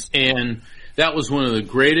 Yes. And that was one of the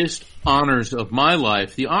greatest honors of my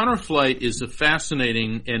life. The honor flight is a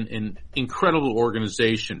fascinating and incredible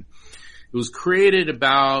organization. It was created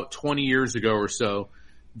about 20 years ago or so.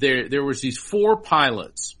 There was these 4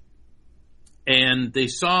 pilots, and they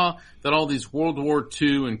saw that all these World War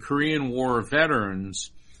II and Korean War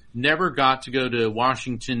veterans never got to go to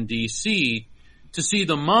Washington, D.C. to see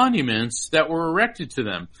the monuments that were erected to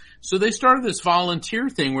them. So they started this volunteer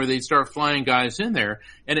thing where they'd start flying guys in there,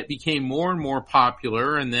 and it became more and more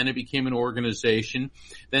popular, and then it became an organization.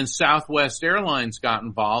 Then Southwest Airlines got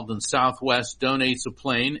involved, and Southwest donates a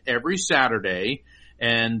plane every Saturday,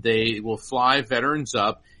 and they will fly veterans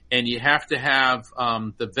up, and you have to have,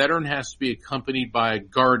 the veteran has to be accompanied by a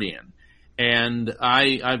guardian. And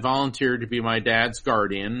I volunteered to be my dad's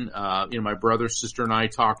guardian. My brother, sister, and I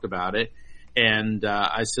talked about it. And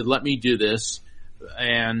I said, let me do this.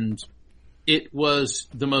 And it was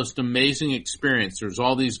the most amazing experience. There's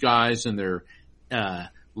all these guys in their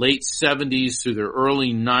late 70s through their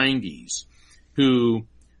early 90s who,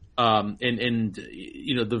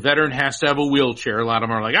 the veteran has to have a wheelchair. A lot of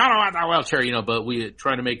them are like, I don't want that wheelchair, but we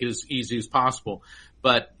try to make it as easy as possible.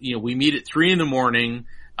 But, we meet at 3 a.m,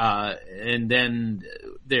 and then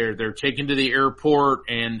they're taken to the airport,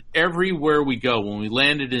 and everywhere we go, when we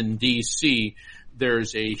landed in D.C.,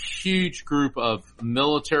 there's a huge group of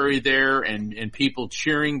military there and people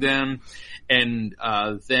cheering them. And,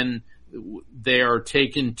 then they are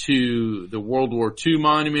taken to the World War II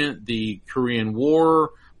monument, the Korean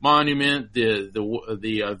War monument,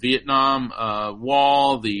 the Vietnam,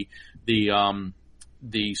 wall, the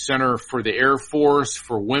Center for the Air Force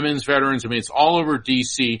for women's veterans. I mean, it's all over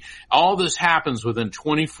DC. All this happens within a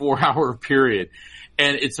 24-hour period.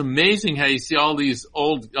 And it's amazing how you see all these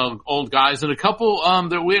old guys and a couple,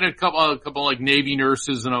 we had a couple like Navy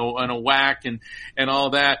nurses and a whack and all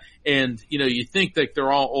that. And, you think that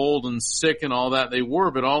they're all old and sick and all that. They were,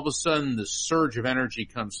 but all of a sudden this surge of energy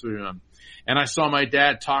comes through them. And I saw my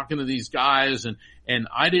dad talking to these guys, and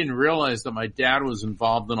I didn't realize that my dad was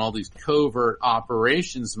involved in all these covert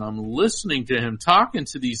operations, and I'm listening to him talking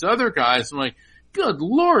to these other guys. I'm like, good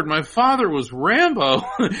Lord, my father was Rambo.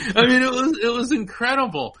 I mean, it was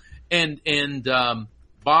incredible. And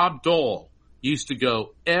Bob Dole used to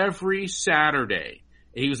go every Saturday.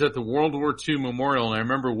 He was at the World War II Memorial, and I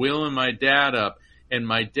remember wheeling my dad up, and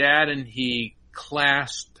my dad and he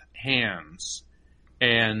clasped hands.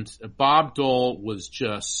 And Bob Dole was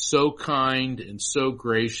just so kind and so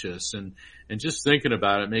gracious, and just thinking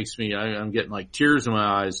about it makes me, I'm getting like tears in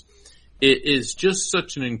my eyes. It is just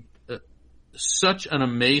such an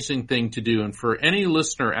amazing thing to do. And for any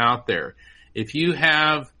listener out there, if you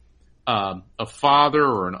have a father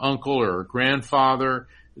or an uncle or a grandfather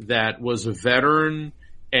that was a veteran,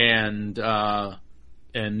 and now,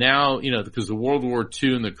 because the World War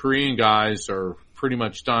II and the Korean guys are pretty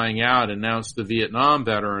much dying out, and now it's the Vietnam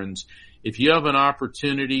veterans. If you have an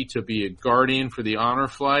opportunity to be a guardian for the honor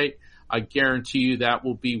flight, I guarantee you that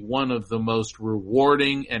will be one of the most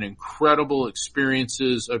rewarding and incredible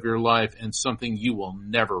experiences of your life, and something you will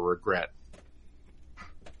never regret.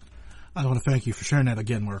 I want to thank you for sharing that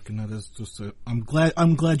again, Mark. And that is just I'm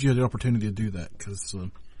glad you had the opportunity to do that, because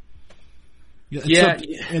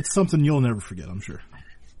it's something you'll never forget, I'm sure.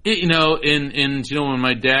 When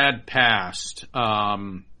my dad passed, I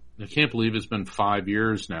can't believe it's been 5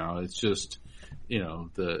 years now. It's just,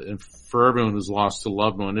 for everyone who's lost a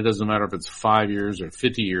loved one, it doesn't matter if it's 5 years or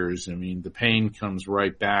 50 years. I mean, the pain comes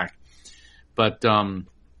right back. But,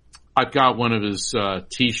 I've got one of his,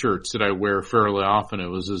 t-shirts that I wear fairly often. It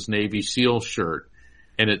was his Navy SEAL shirt.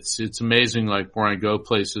 And it's amazing, like, where I go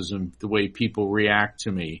places and the way people react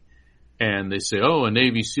to me. And they say, oh, a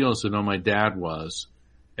Navy SEAL. I said, no, my dad was.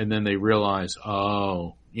 And then they realize,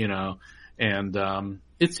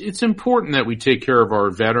 it's important that we take care of our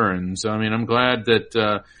veterans. I mean, I'm glad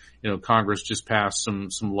that, Congress just passed some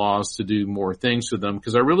laws to do more things for them,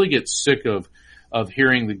 because I really get sick of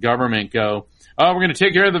hearing the government go, oh, we're going to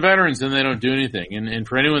take care of the veterans, and they don't do anything. And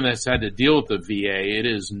for anyone that's had to deal with the VA, it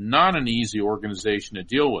is not an easy organization to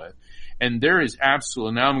deal with. And there is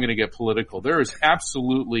absolutely, now I'm going to get political, there is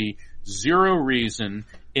absolutely zero reason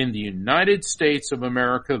in the United States of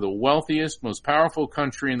America, the wealthiest, most powerful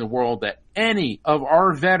country in the world, that any of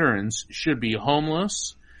our veterans should be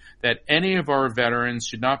homeless, that any of our veterans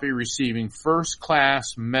should not be receiving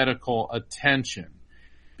first-class medical attention.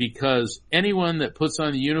 Because anyone that puts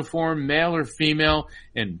on the uniform, male or female,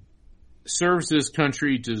 and serves this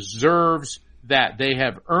country deserves that. They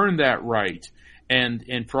have earned that right.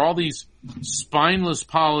 And for all these spineless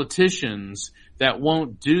politicians that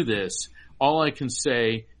won't do this, all I can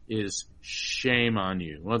say is shame on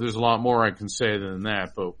you. Well, there's a lot more I can say than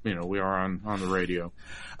that, but, we are on the radio.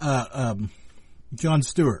 Jon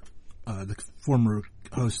Stewart, the former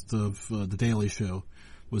host of The Daily Show,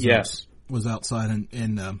 was outside,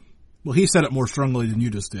 and he said it more strongly than you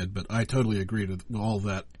just did, but I totally agree with all of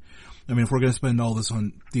that. I mean, if we're going to spend all this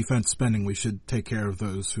on defense spending, we should take care of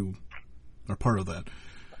those who are part of that.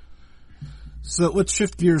 So let's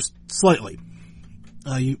shift gears slightly.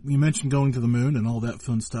 You mentioned going to the moon and all that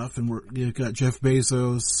fun stuff, and you've got Jeff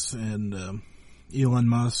Bezos and Elon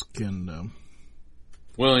Musk and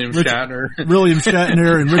William Shatner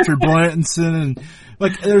and Richard Branson, and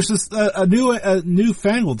like there's just a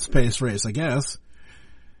newfangled space race, I guess.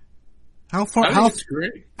 How far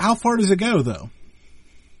does it go, though?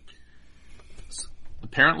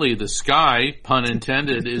 Apparently, the sky, pun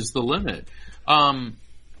intended, is the limit.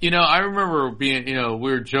 I remember being,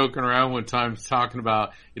 we were joking around one time talking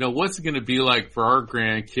about, what's it going to be like for our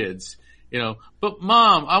grandkids? But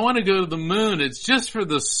Mom, I want to go to the moon. It's just for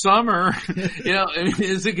the summer.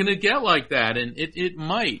 Is it going to get like that? And it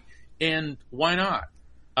might. And why not?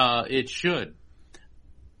 It should.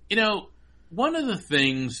 One of the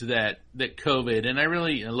things that COVID, and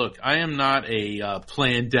I am not a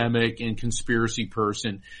plandemic and conspiracy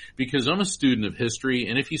person because I'm a student of history.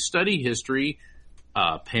 And if you study history,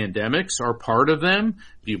 pandemics are part of them.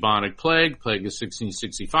 Bubonic plague of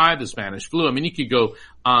 1665, the Spanish flu. I mean, you could go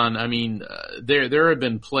on. I mean, there have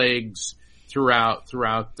been plagues throughout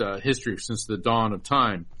history since the dawn of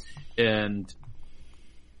time. And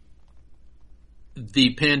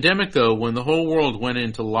the pandemic, though, when the whole world went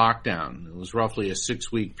into lockdown, it was roughly a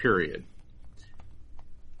 6-week period.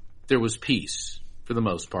 There was peace for the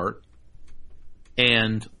most part.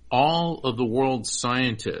 And all of the world's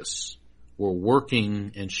scientists were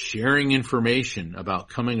working and sharing information about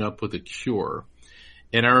coming up with a cure.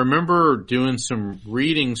 And I remember doing some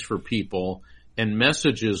readings for people, and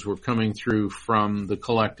messages were coming through from the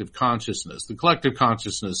collective consciousness. The collective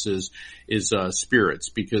consciousness is spirits,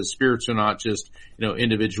 because spirits are not just,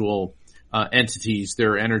 individual entities.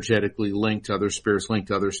 They're energetically linked to other spirits,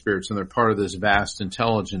 and they're part of this vast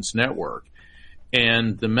intelligence network.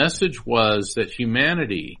 And the message was that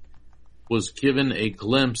humanity was given a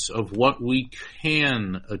glimpse of what we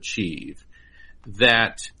can achieve,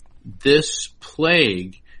 that this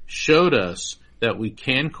plague showed us that we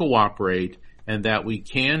can cooperate and that we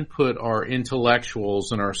can put our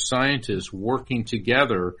intellectuals and our scientists working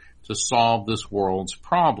together to solve this world's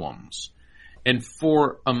problems. And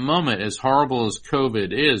for a moment, as horrible as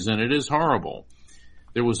COVID is, and it is horrible,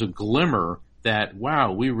 there was a glimmer that,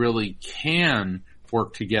 wow, we really can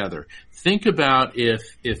work together. Think about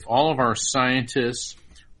if all of our scientists,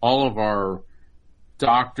 all of our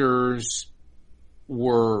doctors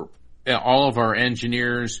all of our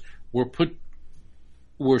engineers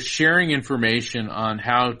were sharing information on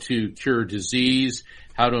how to cure disease,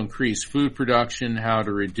 how to increase food production, how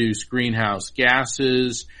to reduce greenhouse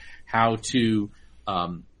gases, how to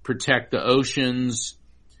protect the oceans.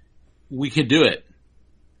 We could do it.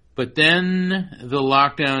 But then the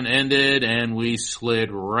lockdown ended and we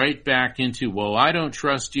slid right back into, well, I don't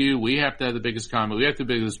trust you. We have to have the biggest economy. We have the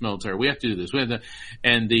biggest military. We have to do this.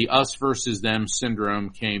 And the us versus them syndrome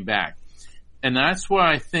came back. And that's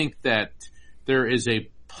why I think that there is a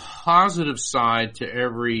positive side to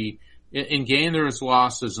every, in gain there is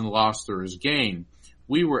losses, and loss there is gain.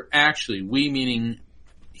 We meaning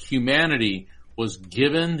humanity, was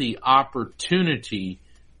given the opportunity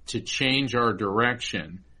to change our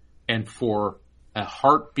direction. And for a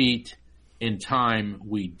heartbeat in time,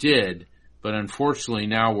 we did. But unfortunately,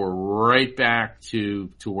 now we're right back to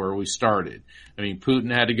where we started. I mean,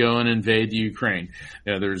 Putin had to go and invade the Ukraine.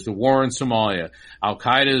 There's the war in Somalia.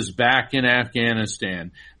 Al-Qaeda is back in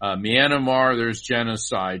Afghanistan. Myanmar, there's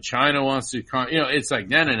genocide. China wants to, it's like,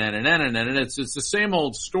 it's the same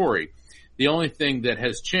old story. The only thing that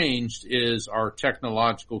has changed is our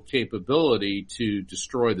technological capability to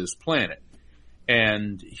destroy this planet.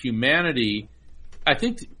 And humanity, I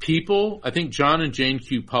think John and Jane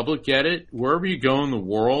Q. Public get it. Wherever you go in the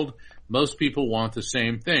world, most people want the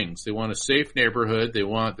same things. They want a safe neighborhood. They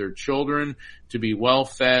want their children to be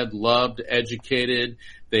well-fed, loved, educated.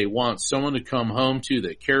 They want someone to come home to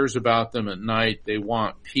that cares about them at night. They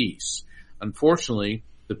want peace. Unfortunately,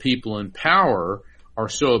 the people in power are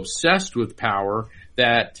so obsessed with power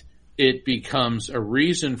that it becomes a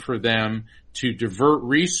reason for them to divert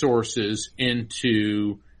resources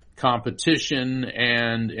into competition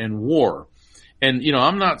and war. And,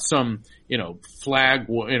 I'm not some, flag,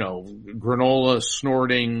 granola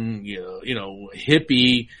snorting,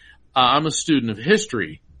 hippie. I'm a student of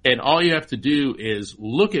history, and all you have to do is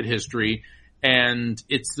look at history, and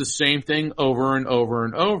it's the same thing over and over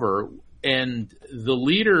and over. And the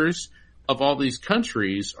leaders of all these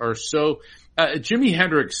countries are so, Jimi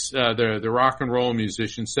Hendrix, the rock and roll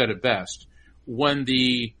musician, said it best. When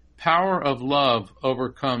the power of love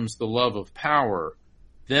overcomes the love of power,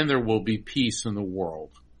 then there will be peace in the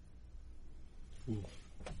world.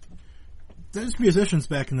 Those musicians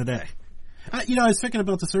back in the day. I was thinking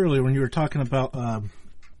about this earlier when you were talking about the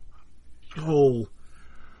whole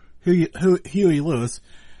Huey Lewis,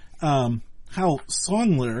 how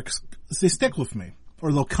song lyrics, they stick with me,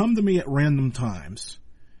 or they'll come to me at random times,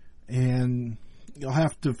 and you'll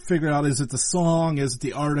have to figure out, is it the song, is it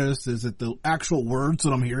the artist, is it the actual words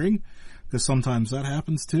that I'm hearing? Because sometimes that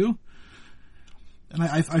happens too. And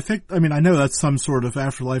I think, I mean, I know that's some sort of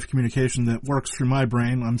afterlife communication that works through my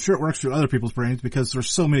brain. I'm sure it works through other people's brains because there's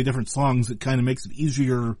so many different songs. It kind of makes it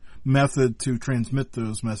easier method to transmit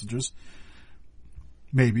those messages.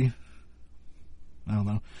 Maybe. I don't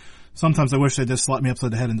know. Sometimes I wish they'd just slap me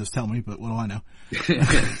upside the head and just tell me, but what do I know?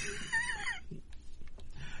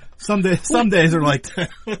 Some days are like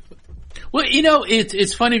that. Well, you know,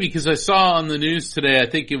 it's funny because I saw on the news today, I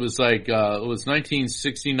think it was like, it was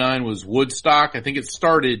 1969 was Woodstock. I think it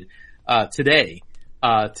started, today.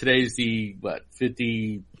 Today's the,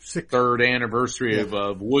 53rd anniversary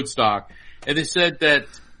of Woodstock. And they said that,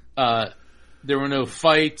 there were no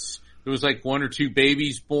fights. There was like 1 or 2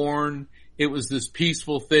 babies born. It was this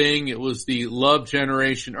peaceful thing. It was the love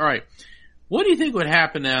generation. All right. What do you think would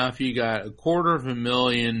happen now if you got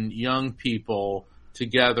 250,000 young people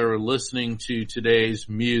together listening to today's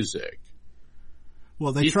music?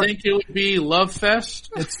 Well, do you think it would be Love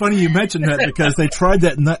Fest? It's funny you mentioned that because they tried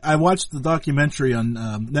that. I watched the documentary on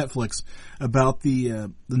Netflix about the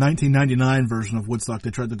 1999 version of Woodstock they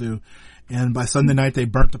tried to do, and by Sunday night they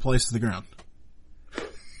burnt the place to the ground.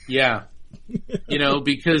 Yeah. You know,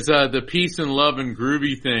 because the peace and love and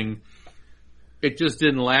groovy thing, it just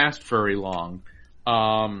didn't last very long.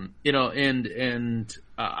 You know, and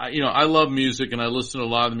you know, I love music and I listen to a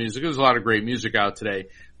lot of the music. There's a lot of great music out today,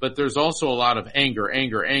 but there's also a lot of anger.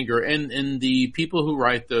 And the people who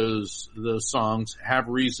write those songs have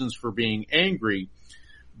reasons for being angry,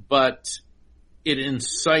 but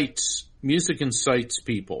music incites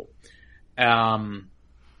people.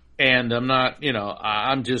 And I'm not, you know,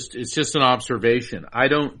 it's just an observation. I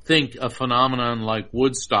don't think a phenomenon like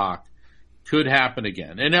Woodstock could happen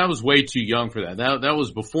again. And I was way too young for that. That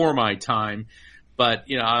was before my time. But,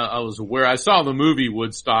 you know, I was aware. I saw the movie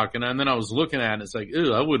Woodstock and then I was looking at it and it's like,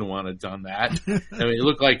 ew, I wouldn't want to have done that. I mean, it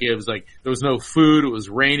looked like it was like there was no food. It was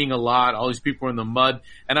raining a lot. All these people were in the mud.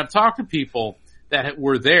 And I've talked to people that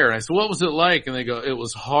were there. And I said, what was it like? And they go, it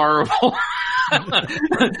was horrible.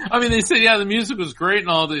 I mean, they said, yeah, the music was great and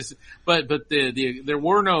all this, but there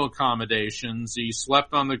were no accommodations. You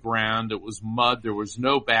slept on the ground. It was mud. There was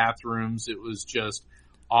no bathrooms. It was just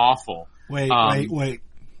awful. Wait.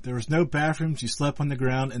 There was no bathrooms. You slept on the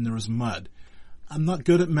ground and there was mud. I'm not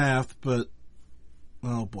good at math, but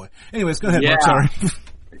oh boy. Anyways, go ahead, yeah. Mark. Sorry.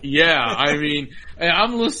 Yeah, I mean,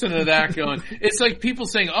 I'm listening to that going, it's like people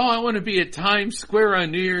saying, oh, I want to be at Times Square on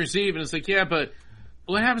New Year's Eve. And it's like, yeah, but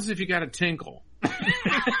what happens if you got a tinkle?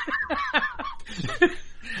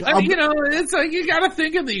 I mean, you know, it's like you got to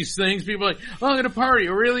think of these things. People are like, oh, I'm going to party.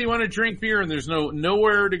 Or really, you want to drink beer, and there's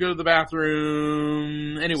nowhere to go to the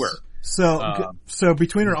bathroom anywhere. So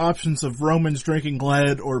between our options of Romans drinking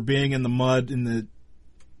lead or being in the mud in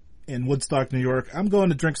Woodstock, New York, I'm going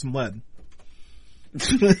to drink some lead.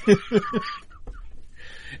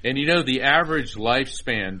 And you know, the average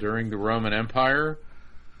lifespan during the Roman Empire,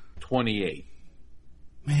 28.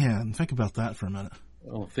 Man, think about that for a minute.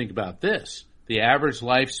 Well, think about this. The average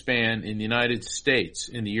lifespan in the United States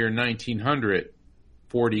in the year 1900,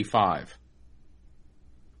 45.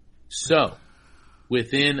 So,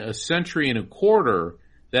 within a century and a quarter,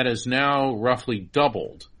 that has now roughly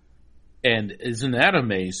doubled. And isn't that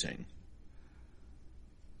amazing?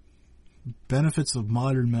 Benefits of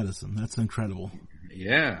modern medicine. That's incredible.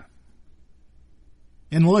 Yeah.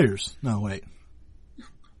 And lawyers. No, wait.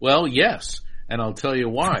 Well, yes. And I'll tell you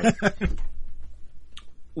why.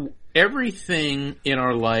 Everything in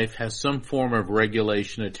our life has some form of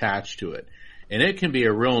regulation attached to it. And it can be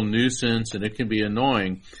a real nuisance and it can be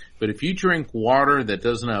annoying. But if you drink water that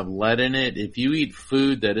doesn't have lead in it, if you eat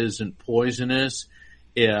food that isn't poisonous,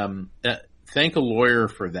 thank a lawyer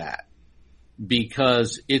for that.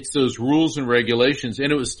 Because it's those rules and regulations.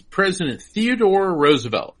 And it was President Theodore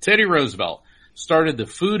Roosevelt, Teddy Roosevelt, started the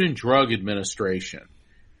Food and Drug Administration.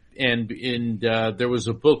 And there was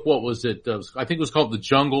a book, what was it? I think it was called The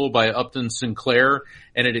Jungle by Upton Sinclair,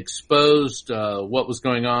 and it exposed what was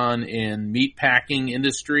going on in meat packing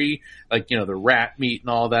industry, like, you know, the rat meat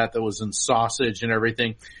and all that was in sausage and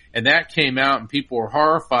everything. And that came out and people were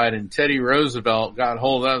horrified, and Teddy Roosevelt got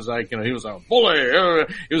hold of that. It was like, you know, he was a bully.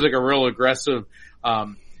 He was like a real aggressive,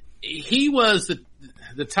 he was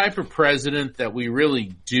the type of president that we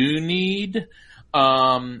really do need.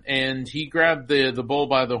 And he grabbed the bull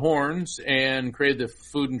by the horns and created the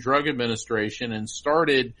Food and Drug Administration and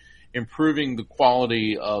started improving the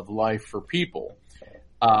quality of life for people.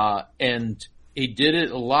 And he did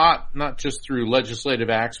it a lot, not just through legislative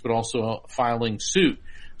acts, but also filing suit.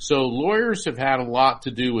 So lawyers have had a lot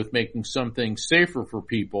to do with making something safer for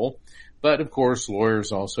people. But of course,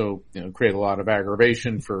 lawyers also, create a lot of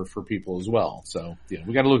aggravation for people as well. So,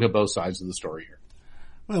 we got to look at both sides of the story here.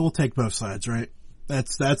 Well, we'll take both sides, right?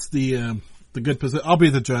 That's the good position. I'll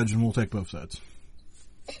be the judge and we'll take both sides.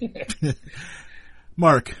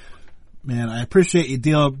 Mark, man, I appreciate you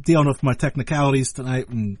dealing with my technicalities tonight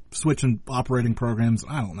and switching operating programs.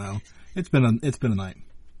 I don't know. It's been a night.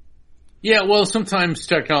 Yeah, well, sometimes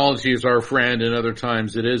technology is our friend and other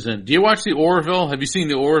times it isn't. Do you watch the Orville? Have you seen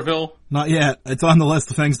the Orville? Not yet. It's on the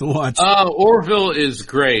list of things to watch. Orville is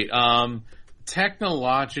great.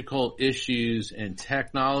 Technological issues and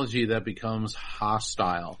technology that becomes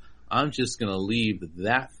hostile. I'm just going to leave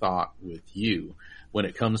that thought with you when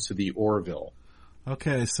it comes to the Orville.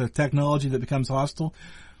 Okay, so technology that becomes hostile.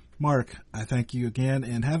 Mark, I thank you again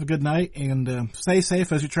and have a good night and stay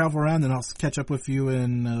safe as you travel around, and I'll catch up with you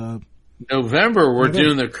in November. We're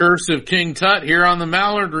doing the Curse of King Tut here on the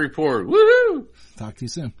Malliard Report. Woohoo! Talk to you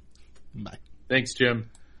soon. Bye. Thanks,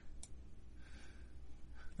 Jim.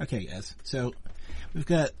 Okay, guys. So we've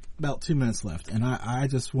got about 2 minutes left, and I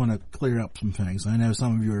just want to clear up some things. I know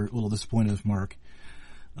some of you are a little disappointed with Mark.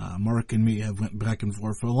 Mark and me have went back and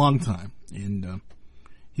forth for a long time, and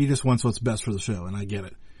he just wants what's best for the show, and I get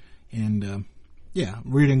it. And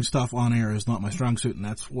reading stuff on air is not my strong suit, and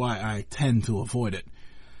that's why I tend to avoid it.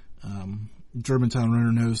 Germantown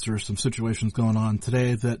Runner knows there's some situations going on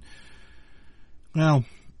today that, well,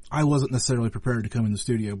 I wasn't necessarily prepared to come in the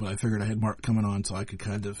studio, but I figured I had Mark coming on so I could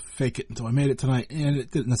kind of fake it until I made it tonight, and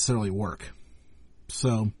it didn't necessarily work.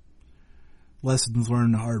 So, lessons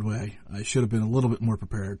learned the hard way. I should have been a little bit more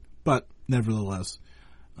prepared, but nevertheless,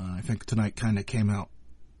 I think tonight kind of came out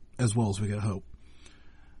as well as we could hope.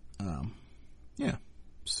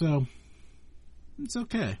 So it's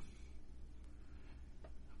okay.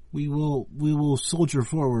 We will soldier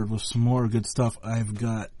forward with some more good stuff I've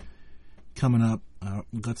got coming up.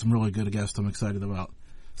 We've got some really good guests I'm excited about.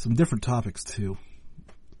 Some different topics too.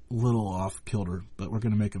 A little off kilter, but we're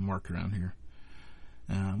going to make a mark around here.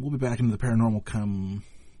 We'll be back into the paranormal come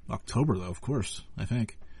October though, of course, I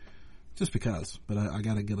think. Just because. But I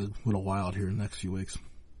got to get a little wild here in the next few weeks.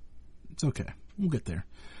 It's okay. We'll get there.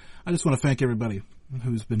 I just want to thank everybody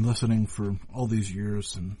who's been listening for all these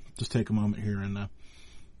years and just take a moment here and, I'll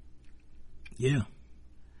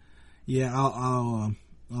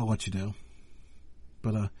let you know.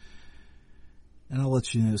 But, and I'll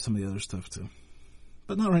let you know some of the other stuff too.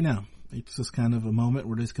 But not right now. It's just kind of a moment.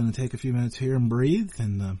 We're just going to take a few minutes here and breathe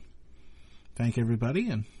and, thank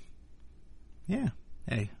everybody. And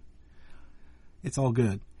hey, it's all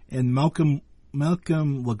good. And Malcolm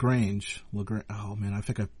LaGrange. Oh man, I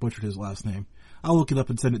think I butchered his last name. I'll look it up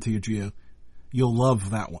and send it to you, Gio. You'll love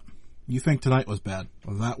that one. You think tonight was bad.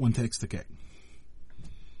 Well, that one takes the cake.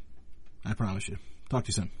 I promise you. Talk to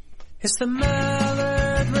you soon. It's the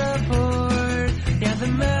Malliard Report. Yeah, the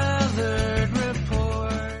Malliard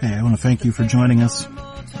Report. Hey, I want to thank you for joining us.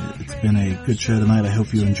 It's been a good show tonight. I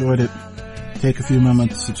hope you enjoyed it. Take a few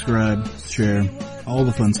moments, subscribe, share, all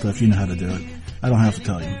the fun stuff. You know how to do it. I don't have to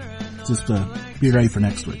tell you. Just be ready for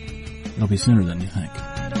next week. It'll be sooner than you think.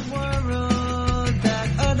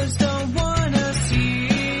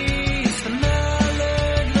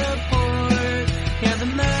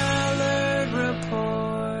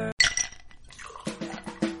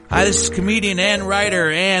 Hi, this is comedian and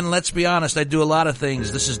writer, and let's be honest, I do a lot of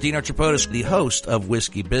things. This is Dean Archipotis, the host of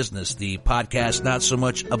Whiskey Business, the podcast not so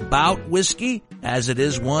much about whiskey as it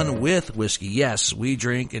is one with whiskey. Yes, we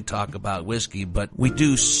drink and talk about whiskey, but we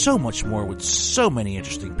do so much more with so many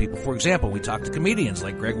interesting people. For example, we talk to comedians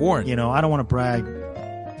like Greg Warren. You know, I don't want to brag,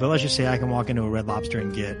 but let's just say I can walk into a Red Lobster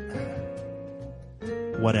and get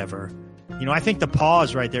whatever. You know, I think the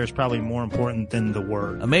pause right there is probably more important than the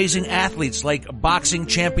word. Amazing athletes like boxing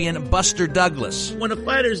champion Buster Douglas. When a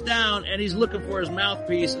fighter's down and he's looking for his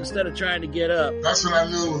mouthpiece instead of trying to get up. That's when I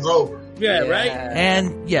knew it was over. Yeah, right?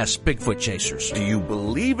 And yes, Bigfoot chasers. Do you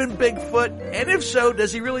believe in Bigfoot? And if so,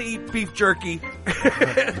 does he really eat beef jerky?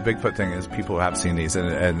 The Bigfoot thing is people have seen these,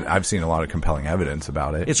 and I've seen a lot of compelling evidence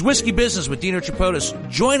about it. It's Whiskey Business with Dean Archipotis.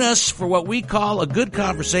 Join us for what we call a good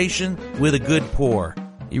conversation with a good pour.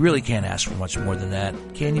 You really can't ask for much more than that,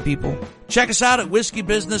 can you, people? Check us out at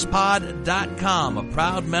whiskeybusinesspod.com, a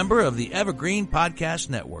proud member of the Evergreen Podcast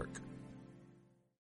Network.